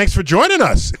Live, thanks for joining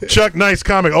us, Chuck. Nice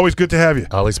comic, always good to have you.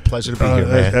 Always a pleasure to be here,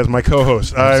 man. As my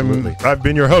co-host, I've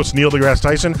been your host, Neil deGrasse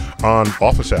Tyson, on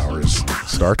Office Hours,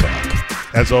 Star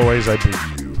Talk. As always, I bid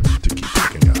you